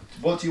want?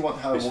 What do you want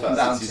her Who's walking first?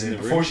 down Since he's in to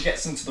the before room. she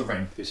gets into the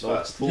ring? Who's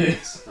first?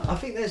 I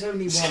think there's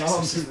only one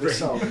answer to the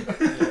song.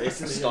 It's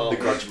The the star. The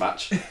grudge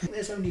match. I think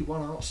there's only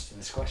one answer to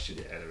this question.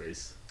 Yeah, there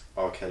is.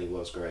 R. Kelly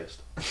was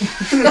greatest.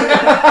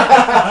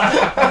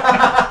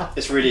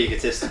 It's really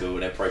egotistical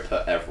and it probably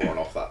put everyone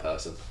off that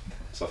person.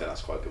 So I think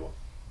that's quite a good one.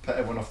 Put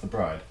everyone off the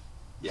bride.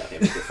 Yeah, I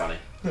think it was a bit funny.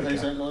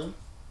 Those ain't lying.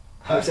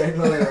 Jose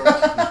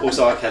Mourinho.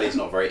 Also, R. Kelly's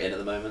not very in at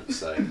the moment,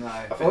 so No.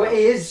 I think Well, that-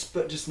 he is,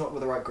 but just not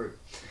with the right group.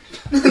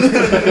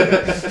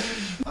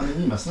 I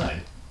mean, you must know.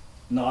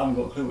 No, I haven't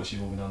got a clue what she's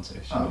walking down to.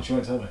 She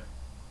won't tell me.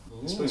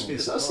 It's supposed to be a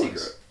Is that a surprise.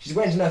 secret? She's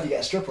waiting to know if you get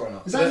a stripper or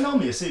not. Is that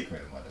normally a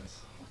secret in weddings?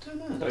 I don't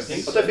know. I don't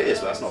think I don't think it is,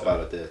 but that's not a bad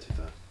idea, to be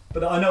fair.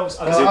 But I know. Because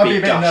I'd it'd be be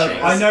a bit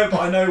gushing. nervous. But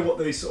I know what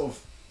the sort of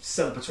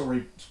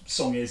celebratory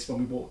song is when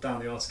we walk down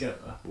the aisle together.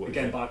 What is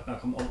Again, it? but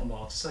I'm not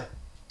allowed to say.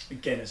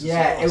 Again, it's a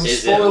Yeah, it surprise. was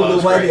Is spoil it the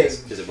world's wedding.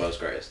 greatest? Is it world's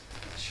greatest?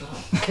 Shut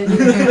up. Can you?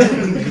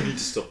 You need to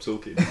stop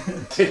talking.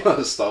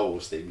 The Star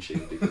Wars theme sheet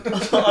would be good.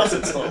 I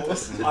said Star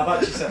Wars. I've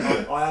actually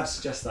said I have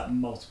suggested that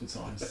multiple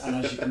times,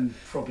 and as you can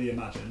probably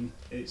imagine,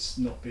 it's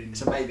not been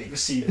It's a maybe.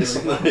 received It's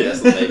very not, well. yeah,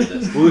 it's not maybe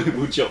this.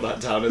 We'll jot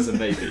that down as a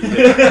maybe. Can we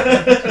add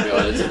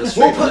it to the We'll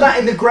stream? put that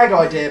in the Greg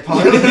idea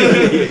part.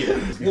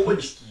 What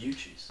would you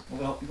choose?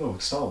 Well,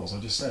 Star Wars, I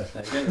just said.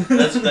 There you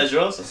go. There's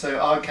your answer. So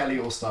R. Kelly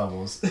or Star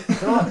Wars?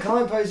 Can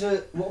I pose a?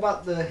 What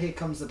about the "Here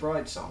Comes the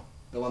Bride" song?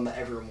 The one that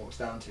everyone walks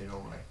down to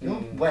normally. Your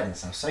wedding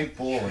sounds so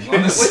boring.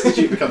 When Honestly. did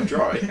you become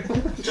dry?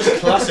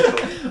 Just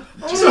classical.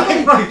 Just like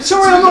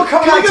Sorry, I'm not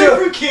coming Can out we to go it.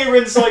 through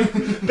Kieran's like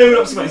build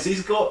up space?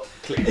 He's got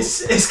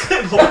it's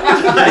clipboard.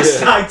 It's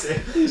tagged it.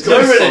 He's No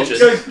got a religion.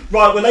 song. He goes,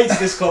 right, we're late to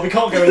this club. We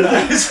can't go in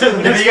there. So we're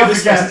Yeah, going you to have this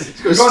to guess.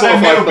 space. We've got no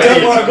Spotify middle playlist. Don't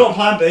bit. worry, I've got a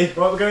plan B.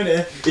 Right, we're going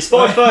here. It's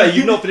 5:30.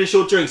 You've not finished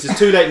your drinks. It's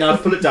too late now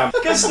to pull it down.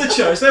 Gets to the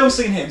church. They're all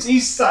singing hymns.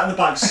 He's sat in the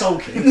back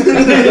sulking. He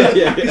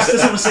yeah. just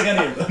doesn't want to sing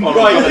any of them.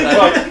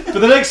 Right. For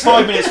the next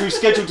 5 minutes, we've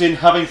scheduled in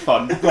having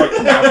fun. Right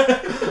now.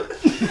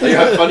 Are you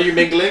having fun? Are you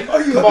mingling?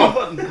 Come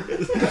on.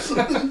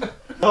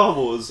 Star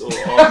Wars or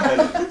R.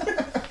 Kelly?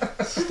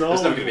 Star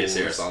There's never going to be a Wars.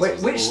 serious answer. Wait,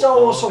 is there? which Star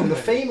Wars song? The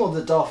theme or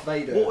the Darth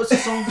Vader? What was the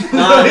song?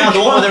 No, the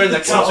one where they're in the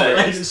Tell her,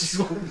 cafe. she's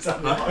walking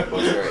down the aisle.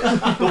 What's great?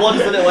 The one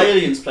with the little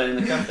aliens playing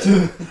in the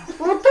cafe.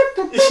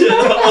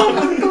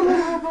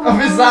 Oh,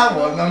 if it's that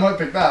one, I might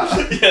pick that.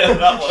 Yeah,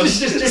 that one.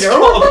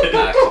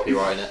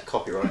 Copyrighting it.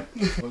 Copyright.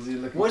 What's he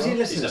looking What is he for?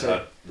 He's listening never to?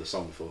 heard the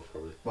song before,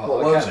 probably. What, What,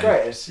 R. World's Kelly?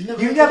 Greatest? You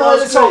never You've heard never heard the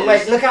World's song,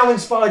 Greatest? mate. Look how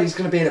inspired he's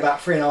going to be in about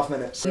 3.5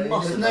 minutes.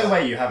 There's no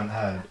way you haven't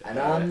heard. And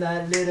I'm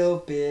that little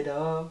bit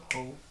of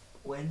hope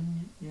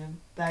when your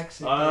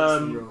back's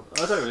against the rope.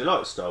 I don't really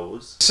like Star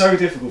Wars. So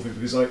difficult for me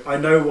because I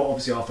know what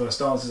obviously our first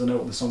dance is. I know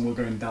what the song "We're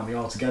Going Down the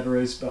Aisle Together"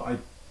 is, but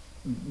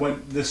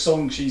when the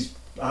song she's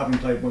having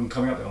played when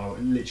coming up the aisle,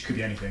 it literally could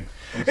be anything.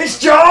 It's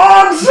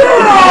John Cena!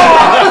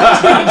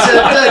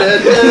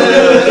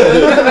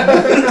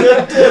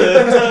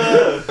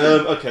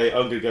 Okay,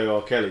 I'm gonna go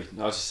R. Kelly. I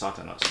don't like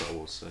Star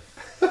Wars. So.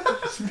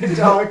 It's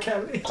R.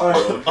 Kelly.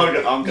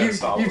 I'm going You,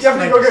 Star you've Wars.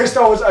 definitely got to go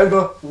Star Wars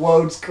over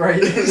World's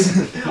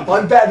Greatest.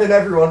 I'm better than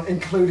everyone,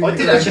 including I the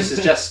did actually Grinch.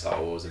 suggest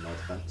Star Wars in my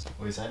defence.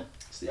 What are you saying?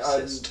 It's the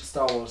assist.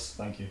 Star Wars.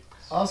 Thank you.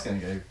 I was going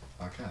to go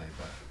R. Kelly,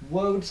 but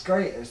World's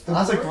Greatest. The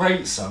that's a wor-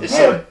 great song. It's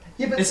Yeah,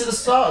 yeah, but It's at the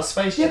start of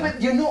Space Jam. yeah,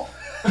 but you're not.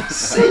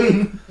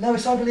 Sing. No,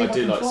 it's I Believe I, I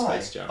do Can like Fly.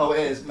 Space Jam. Oh, it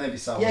is maybe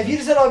Star Wars. Yeah, if you'd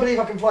have said I Believe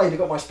I Can Fly, you'd have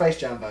got my Space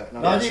Jam vote.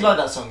 No, I do like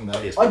that song though.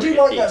 It's I do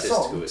probably like that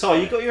egotistical, song. it's Ty,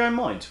 you fine. got your own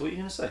mind. What are you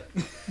gonna say?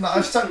 No,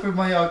 I've stuck with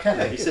my R.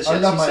 Kelly. He says I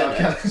yes, love you my said R. no.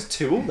 Kelly. It's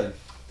 2 all then.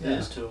 Yeah,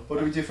 it's too. What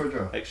do we do for a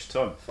draw?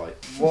 Extra time. Fight.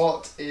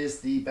 What is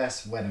the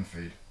best wedding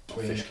food?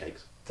 Between Fish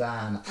cakes.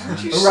 Dan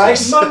and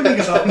Rice. Moaning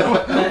about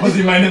that. What's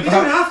he moaning You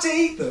don't about? have to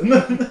eat them.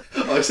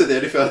 I said the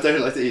only thing I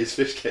don't like to eat is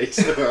fish cakes.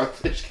 There are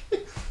fish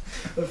cakes.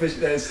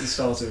 There's the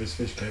starter is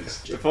fish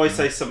cakes. If I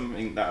say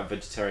something that a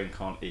vegetarian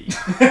can't eat,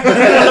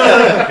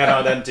 can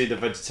I then do the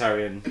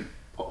vegetarian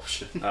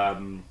Option.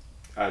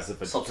 as a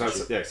vegetarian?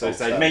 Substitute. Yeah, so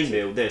say main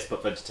meal this,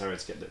 but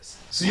vegetarians get this.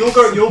 So you're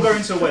going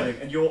to a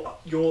wedding and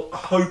you're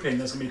hoping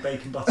there's gonna be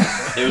bacon butter.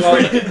 It was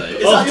really good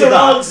though.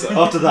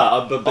 After that,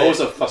 I'm a bit. I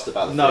was fussed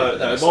about the no, food, but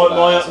then I no. saw that,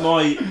 I was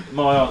like,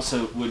 My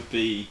answer would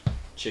be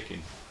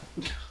chicken.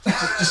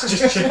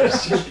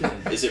 just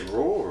chicken. Is it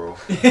raw or?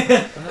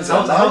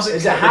 How's it?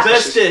 Is it The hash?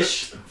 best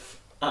dish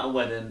at a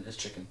wedding is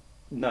chicken.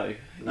 No,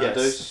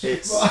 Nando's? yes,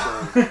 it's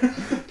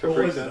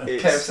Paprika.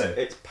 KFC.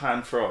 it's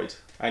pan fried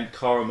and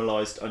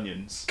caramelized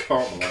onions.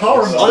 Caramelized.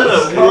 Caramelized. I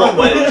don't know what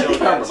wedding you're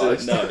going to.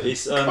 Caramelized. No,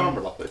 it's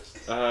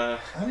Caramelized.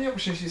 How many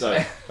options you So,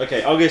 say? okay,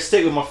 I'm going to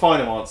stick with my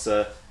final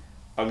answer.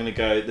 I'm going to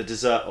go the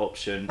dessert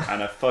option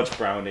and a fudge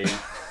brownie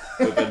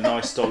with a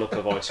nice dollop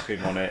of ice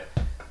cream on it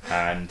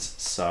and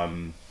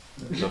some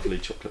lovely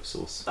chocolate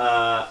sauce.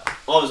 I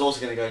was also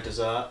going to go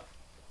dessert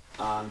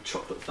and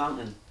chocolate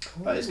fountain.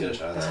 That is good.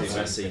 That's Too good.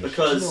 messy.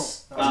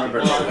 Because I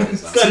remember well,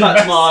 weddings now. going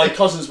back to my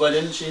cousin's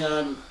wedding, she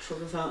had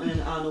chocolate fountain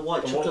and a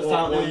white What, chocolate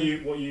what fountain.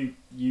 are you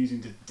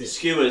using to dip?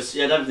 Skewers,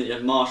 yeah, everything. You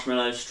had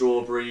marshmallows,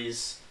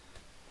 strawberries,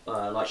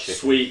 like Chicken.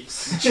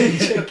 sweets.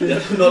 Chicken.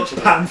 Yeah, not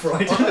chicken. Pan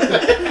fried with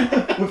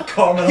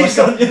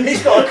caramelised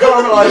He's got a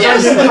caramelised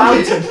Yes. onion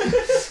fountain.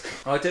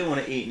 I don't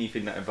want to eat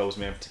anything that involves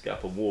me having to get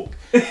up and walk.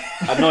 A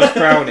nice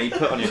brownie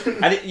put on you.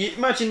 And you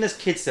imagine there's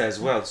kids there as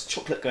well. There's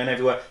chocolate going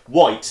everywhere.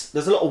 White.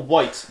 There's a lot of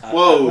white.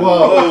 Whoa!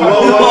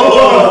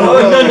 Oh,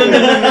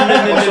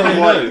 What's wrong with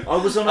white? I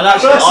was on And a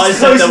actually, I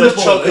said there was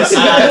Close chocolate to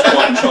the and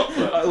white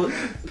chocolate.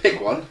 Pick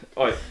one.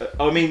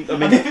 I mean, I've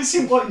never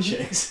seen white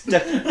chicks.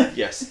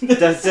 yes.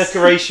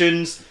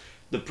 Decorations.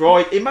 The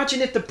bride.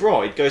 Imagine if the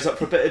bride goes up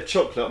for a bit of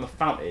chocolate on the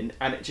fountain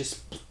and it just.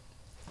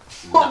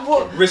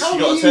 What? Risk How, you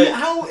gotta are you, take.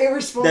 how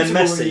irresponsible They're are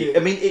messy. you? I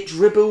mean, it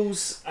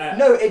dribbles.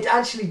 No, it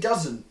actually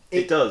doesn't.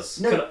 It does.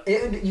 No,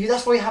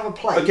 that's why you have a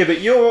plate. Okay, but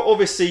you're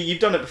obviously you've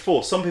done it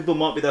before. Some people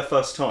might be their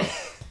first time.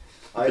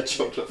 The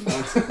chocolate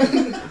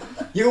fountain.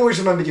 You always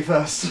remembered your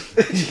first.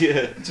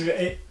 Yeah.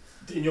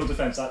 In your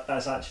defence,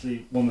 that's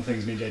actually one of the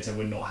things me and Jay said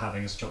we're not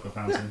having as a chocolate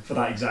fountain for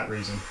that exact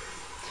reason.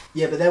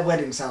 Yeah, but their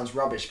wedding sounds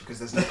rubbish because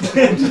there's no Because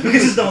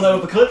there's no one there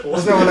with a clipboard.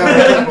 There's no one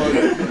there with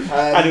a clipboard.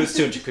 And it was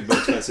 200 quid more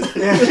expensive. Do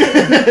you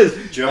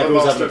have a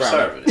Everyone's master having of a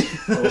ceremony?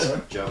 Also,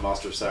 Do you have a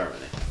master of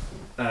ceremony?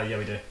 yeah,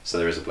 we do. So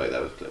there is a bloke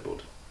there with a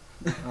clipboard.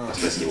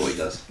 That's basically what he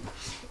does.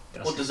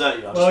 What dessert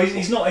you have? Well,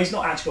 he's not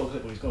actually got a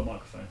clipboard. He's got a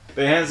microphone. Put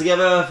your hands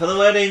together for the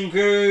wedding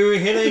crew.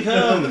 Here they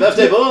come. The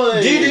birthday boy!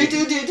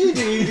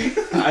 Do.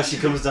 As she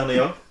comes down the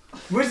aisle.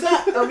 Was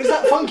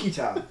that Funky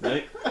Town?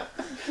 No.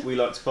 We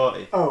like to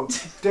party. Oh,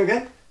 do it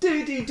again.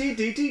 Definitely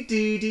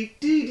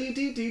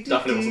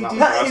wasn't that the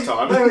That first is,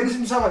 time. no, it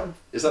doesn't sound like.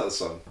 Is that the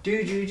song?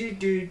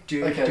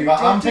 Okay, but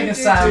I'm picking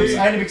Sam's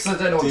only because I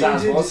don't know what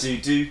Dan's was.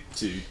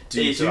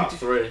 These are up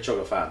 3.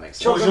 Chocolate fan makes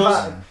sense. Chocolate yours?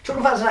 fountain.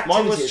 Chocolate fountain's an activity.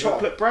 Mine was as well.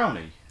 chocolate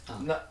brownie.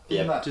 No,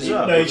 Yeah. no.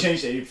 Dessert. No, you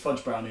changed it. You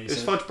fudge brownie. It was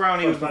so- fudge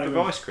brownie Fudge with brownie with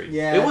with- ice cream.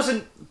 Yeah. It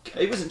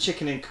wasn't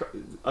chicken and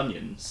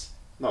onions.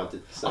 No, I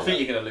did. Say I think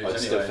that. you're going to lose I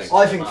still anyway. think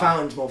I think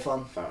fountain's more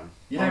fun. fountain.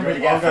 You don't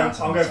really get I'll go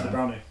fountain. for the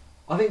brownie.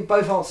 I think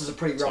both answers are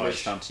pretty Sorry, it's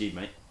rubbish. down to you,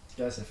 mate.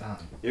 Go say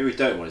fountain. You know, we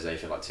don't want is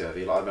anything like too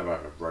heavy. Like I remember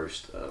having a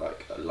roast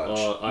like at lunch,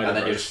 I had and a then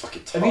you're roast. just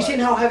fucking Have tired. you seen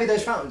how heavy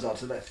those fountains are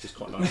to lift? It's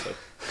quite nice though.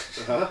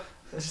 Huh?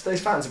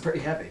 Those fountains are pretty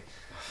heavy.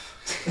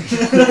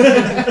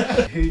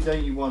 Who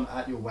don't you want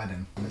at your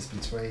wedding? It's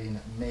between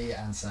me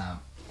and Sam.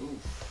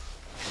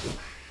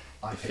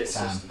 I picked Fit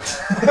Sam.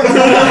 system.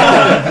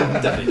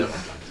 Definitely don't.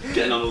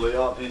 Getting on all the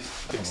art piece.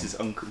 Fix his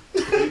uncle.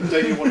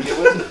 Don't you want to get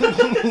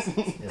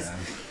wedding? Yeah.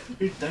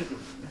 Who don't?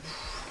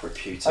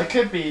 Reputed. I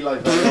could be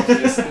like very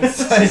obvious and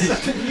say.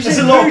 There's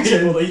a lot of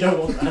people that you don't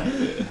want that.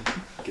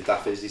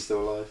 Gaddafi, is he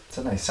still alive? I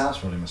don't know. Sam's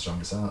probably my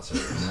strongest answer.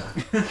 Isn't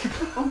it?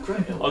 I'm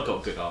great. I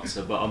got a good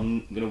answer, but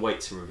I'm gonna wait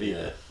to reveal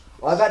it.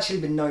 I've actually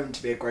been known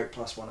to be a great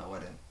 +1 at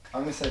wedding.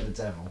 I'm gonna say the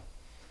devil.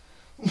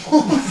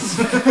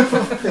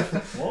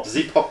 Does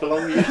he pop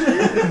along usually?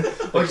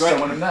 I just don't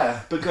want him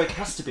there. But Greg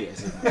has to be,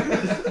 as in.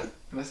 Can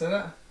I say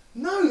that?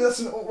 No, that's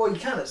not. Well, you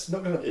can. It's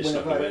not going to It's win a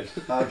not going to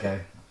vote. win.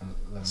 Okay.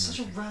 Such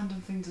a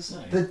random thing to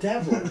say. The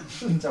devil.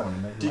 Don't want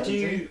him. Did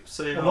you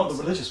say Well, an not the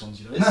answer? religious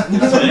ones, you know. That's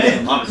what it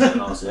is. I'm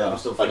still answer. Yeah. I'm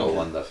still I got thinking.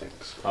 one, I think.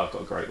 I've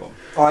got a great one.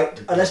 All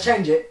right, let's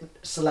change it.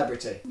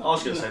 Celebrity. I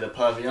was going to say the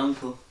pervy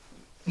uncle.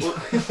 Wait,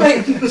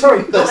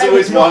 sorry. There's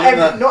always one,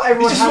 isn't not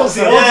everyone just has wants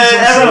the that.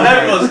 answer.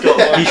 Everyone's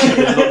got He should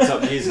have been locked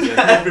up years ago.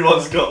 one.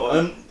 Everyone's got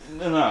one.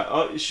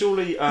 No,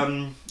 surely,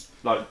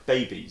 like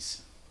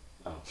babies.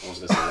 Oh, I was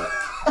going to say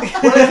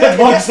that.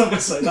 Mike's not going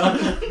to say that.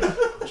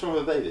 What's wrong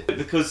with a baby?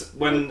 Because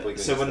when We're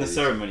so when the babies.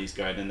 ceremony's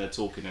going and they're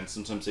talking, and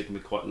sometimes they can be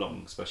quite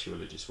long, especially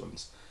religious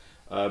ones.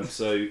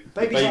 So the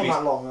Babies aren't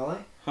that long, are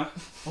they?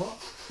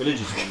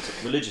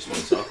 religious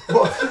ones are.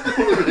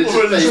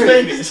 Religious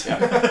babies. Yeah,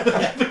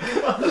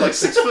 They're like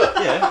 6 foot.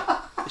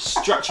 yeah. They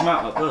stretch them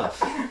out at birth.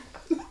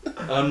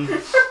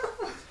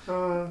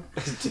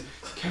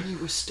 Can you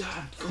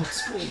withstand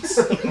God's force?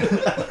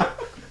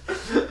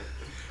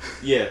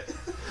 Yeah.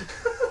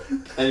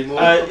 Any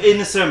more? In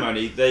the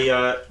ceremony, they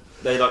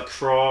like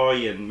cry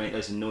and make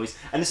loads of noise,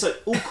 and it's like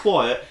all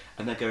quiet,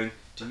 and they're going,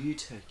 "Do you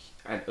take?"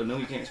 And all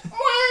you get is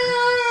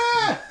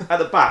at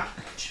the back.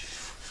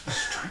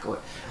 Strangle it.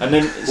 And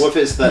then What if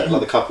it's like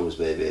the couple's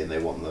baby and they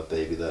want the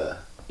baby there?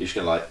 You're just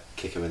going to like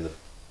kick him in the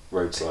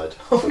roadside.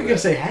 I was going to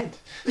say head.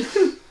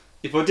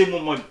 if I didn't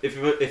want my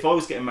if I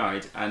was getting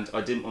married and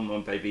I didn't want my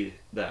baby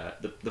there,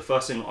 the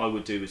first thing I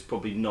would do is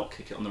probably not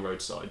kick it on the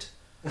roadside.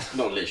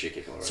 Not literally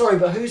kick him on the roadside. Sorry,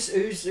 but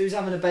who's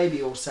having a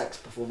baby or sex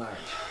before marriage?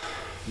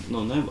 No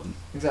one.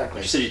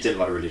 Exactly. You said you didn't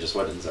like religious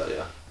weddings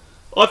earlier.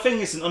 I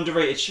think it's an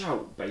underrated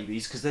shout,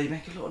 babies, because they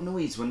make a lot of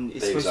noise when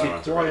it's Babies supposed to are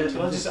be quiet.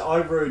 underrated. I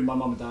ruined my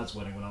mum and dad's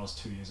wedding when I was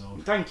 2 years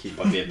old. Thank you.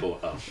 By being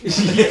brought up.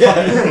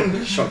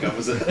 Yeah. Shotgun,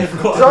 was it? Did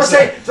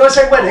I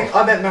say wedding?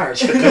 I meant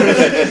marriage. I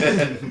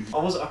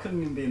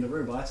couldn't even be in the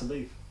room. I had to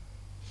leave.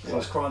 'Cause I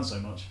was crying so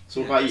much. It's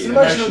all about It's you. an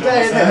emotional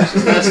day, isn't it?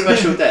 It's not a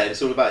special day,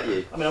 it's all about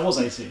you. I mean, I was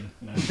 18.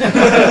 You know.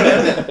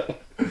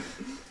 I'm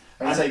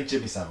gonna say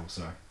Jimmy Savile.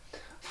 Sorry.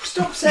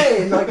 Stop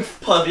saying like.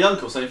 Pervy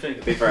uncle, same thing.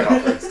 It'd be very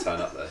hard for him to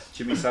turn up though.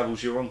 Jimmy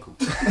Savile's your uncle.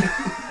 It's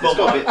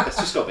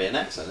just got to be an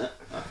X, isn't it?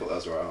 I thought that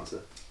was the right answer.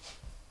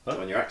 Huh?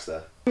 When your X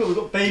there. We've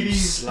got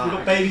babies. Slag. We've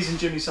got babies and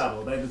Jimmy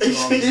Savile. They're the two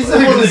He's answers. the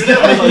one that's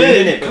I'm not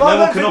in it, but Can I no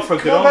one vote can for- offer a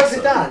can good I vote for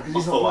answer. Dan?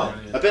 He's not One.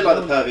 one. A bit like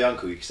the pervy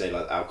uncle, you could say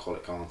like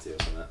alcoholic auntie or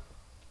something.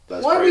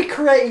 That's Why are we great.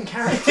 creating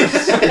characters?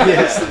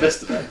 That's the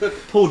best of it.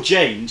 Poor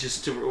Jane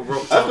just to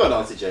rock. I've got an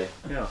auntie Jane.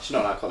 Yeah. She's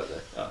not an alcoholic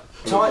though.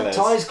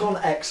 Ty's gone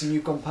X and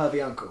you've gone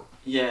pervy uncle.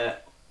 Yeah.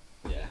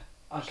 Yeah.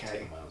 She's Okay.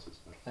 taking my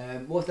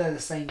answers. What if they're the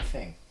same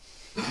thing?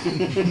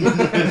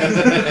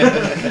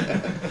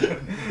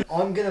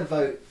 I'm gonna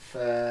vote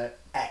for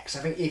X. I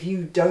think if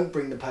you don't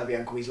bring the pervy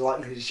uncle, he's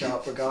likely to show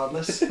up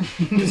regardless. You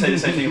can say the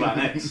same thing about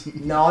an ex.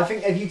 No, I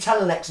think if you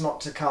tell an ex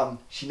not to come,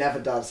 she never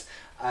does.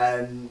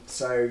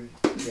 So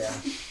yeah,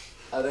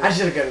 and she's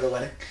gonna go to the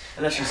wedding.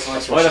 Unless you That's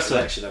sign why Well, she's that's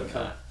a- actually never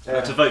come. I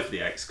have to vote for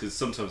the ex because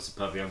sometimes the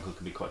pervy uncle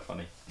can be quite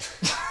funny.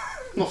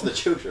 Not for the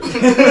children.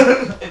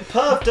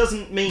 Perv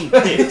doesn't mean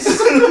kids.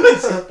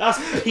 That's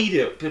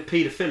paedophilia.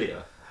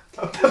 Pedophilia.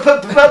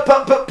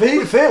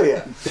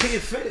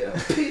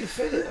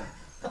 Paedophilia.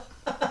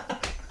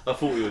 I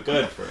thought we were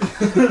going for it,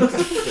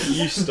 but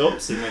you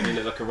stopped, so you made me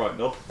look like a right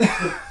knob.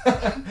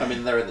 I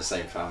mean, they're in the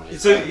same family.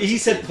 So he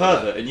said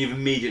pervert, and you've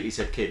immediately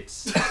said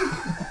kids.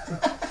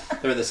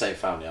 They're in the same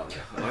family, aren't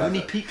they? I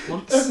only peeked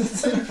once.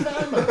 Perverts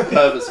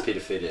and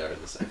paedophilia are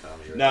in the same family.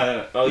 Really.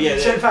 No. Oh yeah,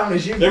 Same family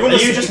as you. they're on Are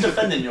the you s- just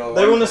defending your?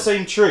 they're on the uncle?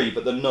 same tree,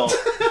 but they're not.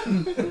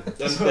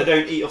 They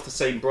don't eat off the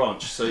same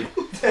branch. So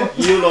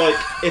you're like,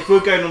 if we're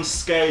going on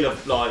scale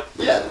of like,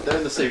 Yeah, they're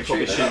in the same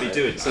Probably tree. shouldn't be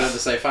doing So they're in that. the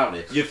same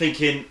family. you're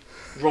thinking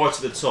right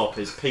at the top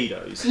is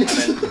pedos, and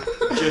then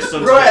just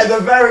underneath. Right at the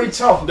very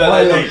top. No,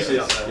 Well, they Yeah. do.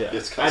 Yeah.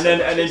 It's And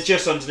then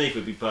just underneath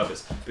would be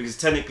perverts, because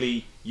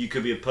technically you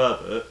could be a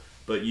pervert,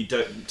 but you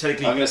don't I'm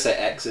technically. gonna say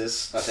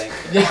X's. I think.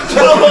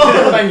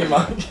 Thank you,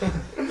 Mike.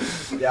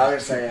 Yeah, I'm gonna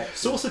say it.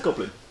 Saucer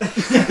goblin.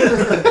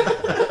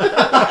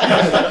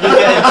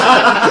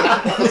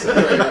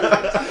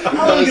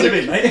 How are you gonna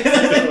be, mate?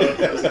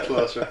 That was a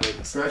class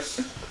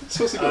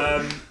reference.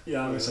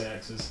 Yeah, I'm gonna say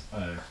X's.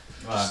 Oh,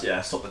 right.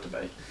 Yeah, stop the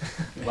debate.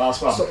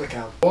 Last one. Stop the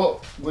count.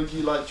 What would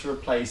you like to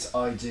replace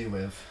I do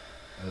with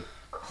at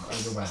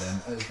the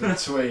wedding? It's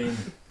between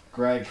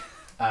Greg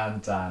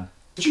and Dan.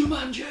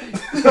 Jumanji.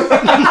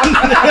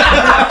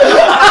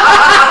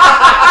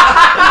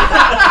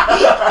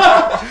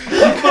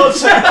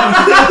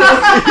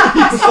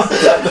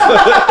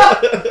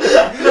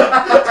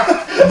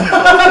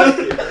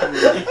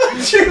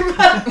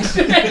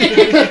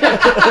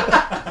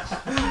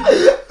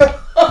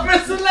 I'm a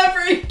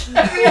celebrity. I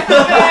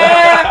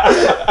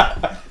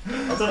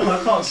don't know.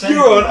 I can't say.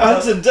 You're on anything.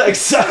 Ant and Dex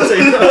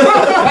Saturday.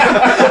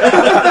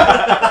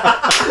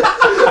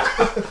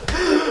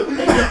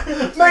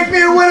 Make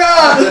me a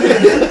winner.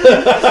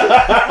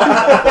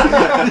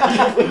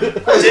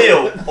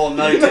 Deal or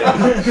no deal?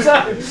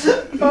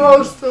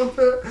 Oh, stop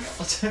it. I don't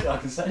think I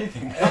can say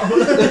anything.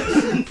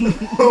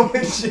 Oh,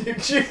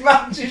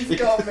 Jumanji's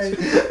got me.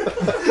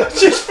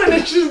 Just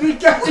finishes the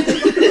game.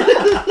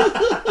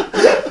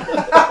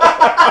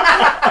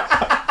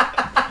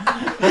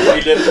 We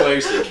live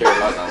closely, Kieran,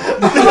 like that one.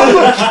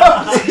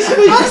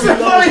 That's the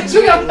funny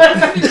thing I've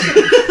ever.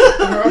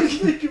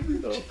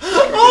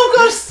 Oh,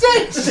 God,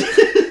 six.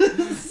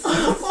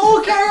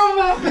 Oh, carry on,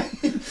 Matt.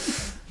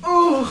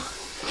 Oh.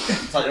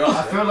 It's like you're I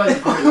off. feel like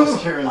you probably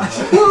lost Kieran.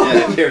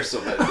 Yeah, Kieran's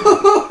not better. I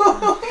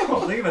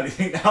can't think of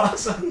anything now.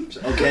 That's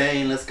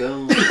Okay, let's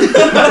go.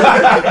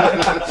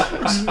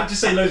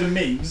 just say loads of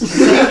memes.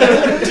 See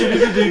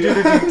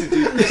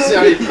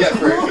how you can get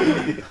through.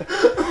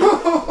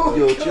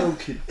 You're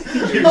joking.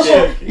 You're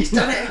joking. He's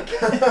done it.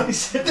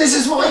 This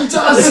is what he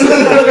does!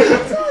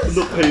 I'm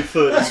not paying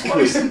 30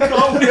 quid. I'm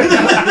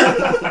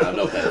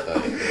not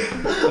better.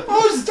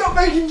 Oh, stop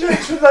making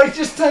jokes for like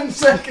just 10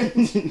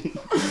 seconds.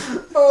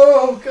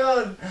 Oh,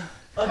 God.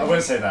 I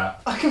wouldn't say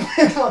that. I can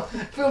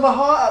feel my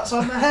heart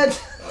outside my head.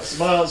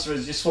 So my answer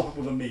is just swap it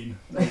with a meme.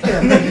 So you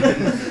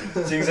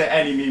can say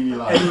any meme you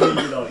like. Any meme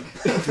you like.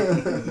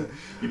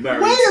 You're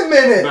married. Wait a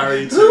minute.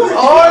 Married Who to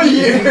are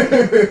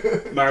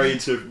you? married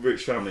to a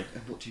rich family.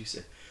 And what do you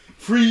say?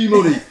 Free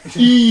money,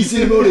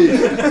 easy money,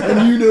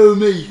 and you know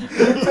me.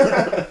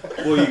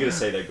 What are you gonna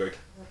say there, Greg?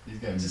 He's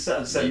going Just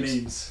say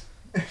Memes.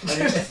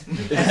 memes.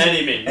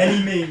 Any meme.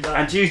 Any meme that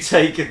And you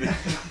take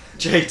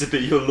Jay to be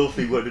your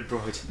lovely wedded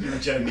bride. you're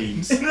joking.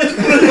 Memes. Just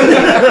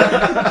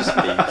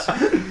memes.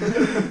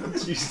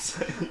 You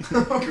say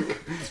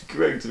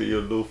Greg to be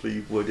your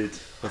lawfully wedded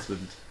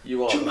husband.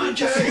 You are.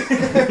 Jumanji.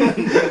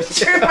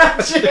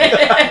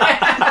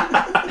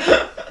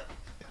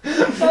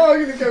 Oh,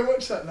 I'm gonna go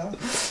watch that now.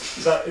 Is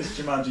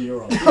Jumanji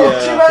your answer? Oh, Yeah, I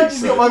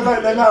Jumanji's think got so. my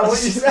vote no matter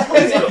what you I was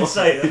say. going to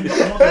say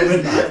that. I'm not going to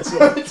win that at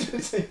all.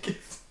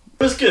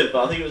 It was good,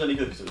 but I think it was only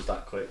good because it was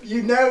that quick.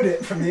 You nailed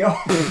it from the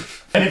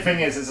off. Anything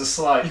is, it's a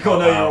slight. You've got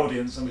to know your cop-out.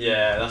 audience. haven't you?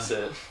 Yeah, that's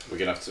it. We're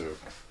gonna have to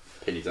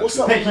pin you down. What's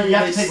to that a one? You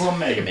have to take one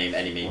Pick a meme. meme,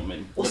 any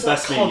meme. What's the that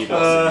best meme you've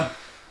cod- ever seen?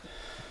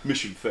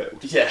 Mission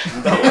failed. Yeah.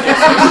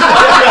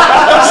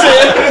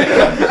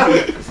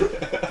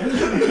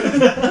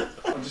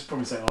 I'll just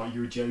probably say, oh,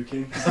 you were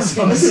joking. That's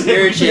honestly.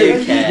 You're a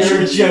joker.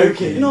 You're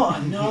joking. Not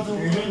another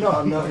one.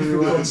 Not another For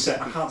one. God's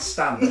sake, I can't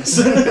stand this.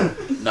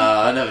 No,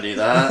 I never knew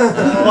that.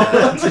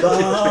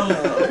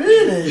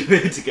 Really? You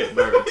need to get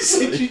married.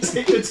 Did you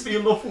take her to be a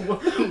lawful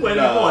wedding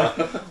wife?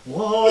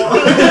 What?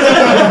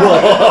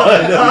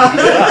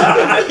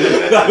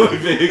 That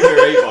would be a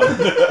great one.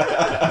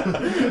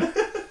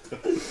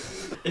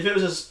 If it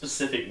was a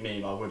specific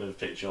meme, I would have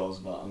picked yours,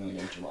 but I'm going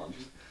to go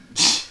Jumanji.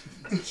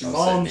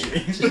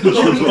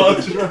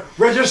 Jumanji.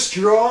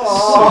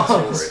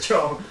 Registrar.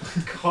 Strong.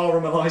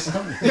 Caramelised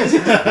honey.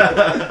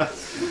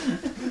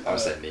 I would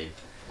say meme.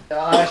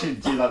 I actually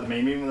do like the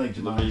meme, even though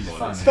the meme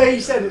one is- But he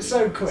said it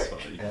so quick.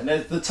 Yeah, and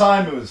the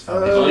timer was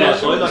funny. Yeah,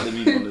 I like the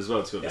meme one as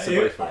well, to be honest.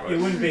 They're both It alright.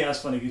 wouldn't be as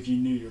funny if you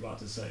knew you were about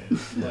to say it.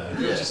 Yeah.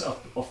 It was just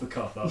off the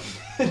cuff. That was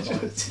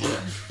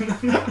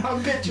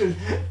I'm picturing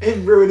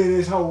him ruining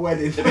his whole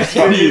wedding. It'd be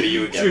funny if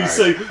you would get It's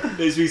married.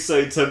 makes me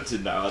so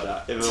tempted now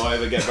that if I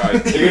ever get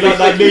married. If you like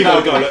that meme,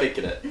 I'll go I'm like,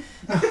 thinking it.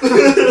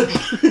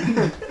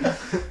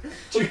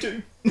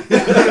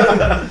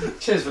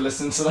 Cheers for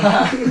listening to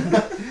that.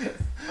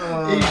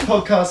 Each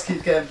podcast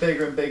keeps getting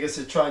bigger and bigger,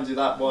 so try and do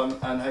that one,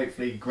 and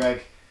hopefully,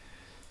 Greg,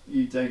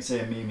 you don't say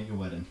a meme at your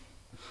wedding.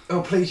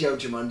 Oh, please, yo,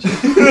 Jumanji.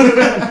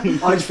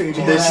 I just think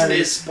This it's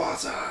is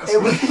Sparta.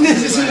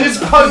 This is just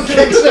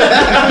pancakes.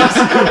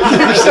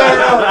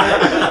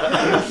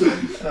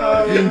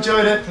 If you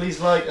enjoyed it, please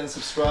like and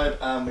subscribe,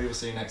 and we will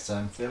see you next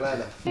time. See you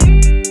later.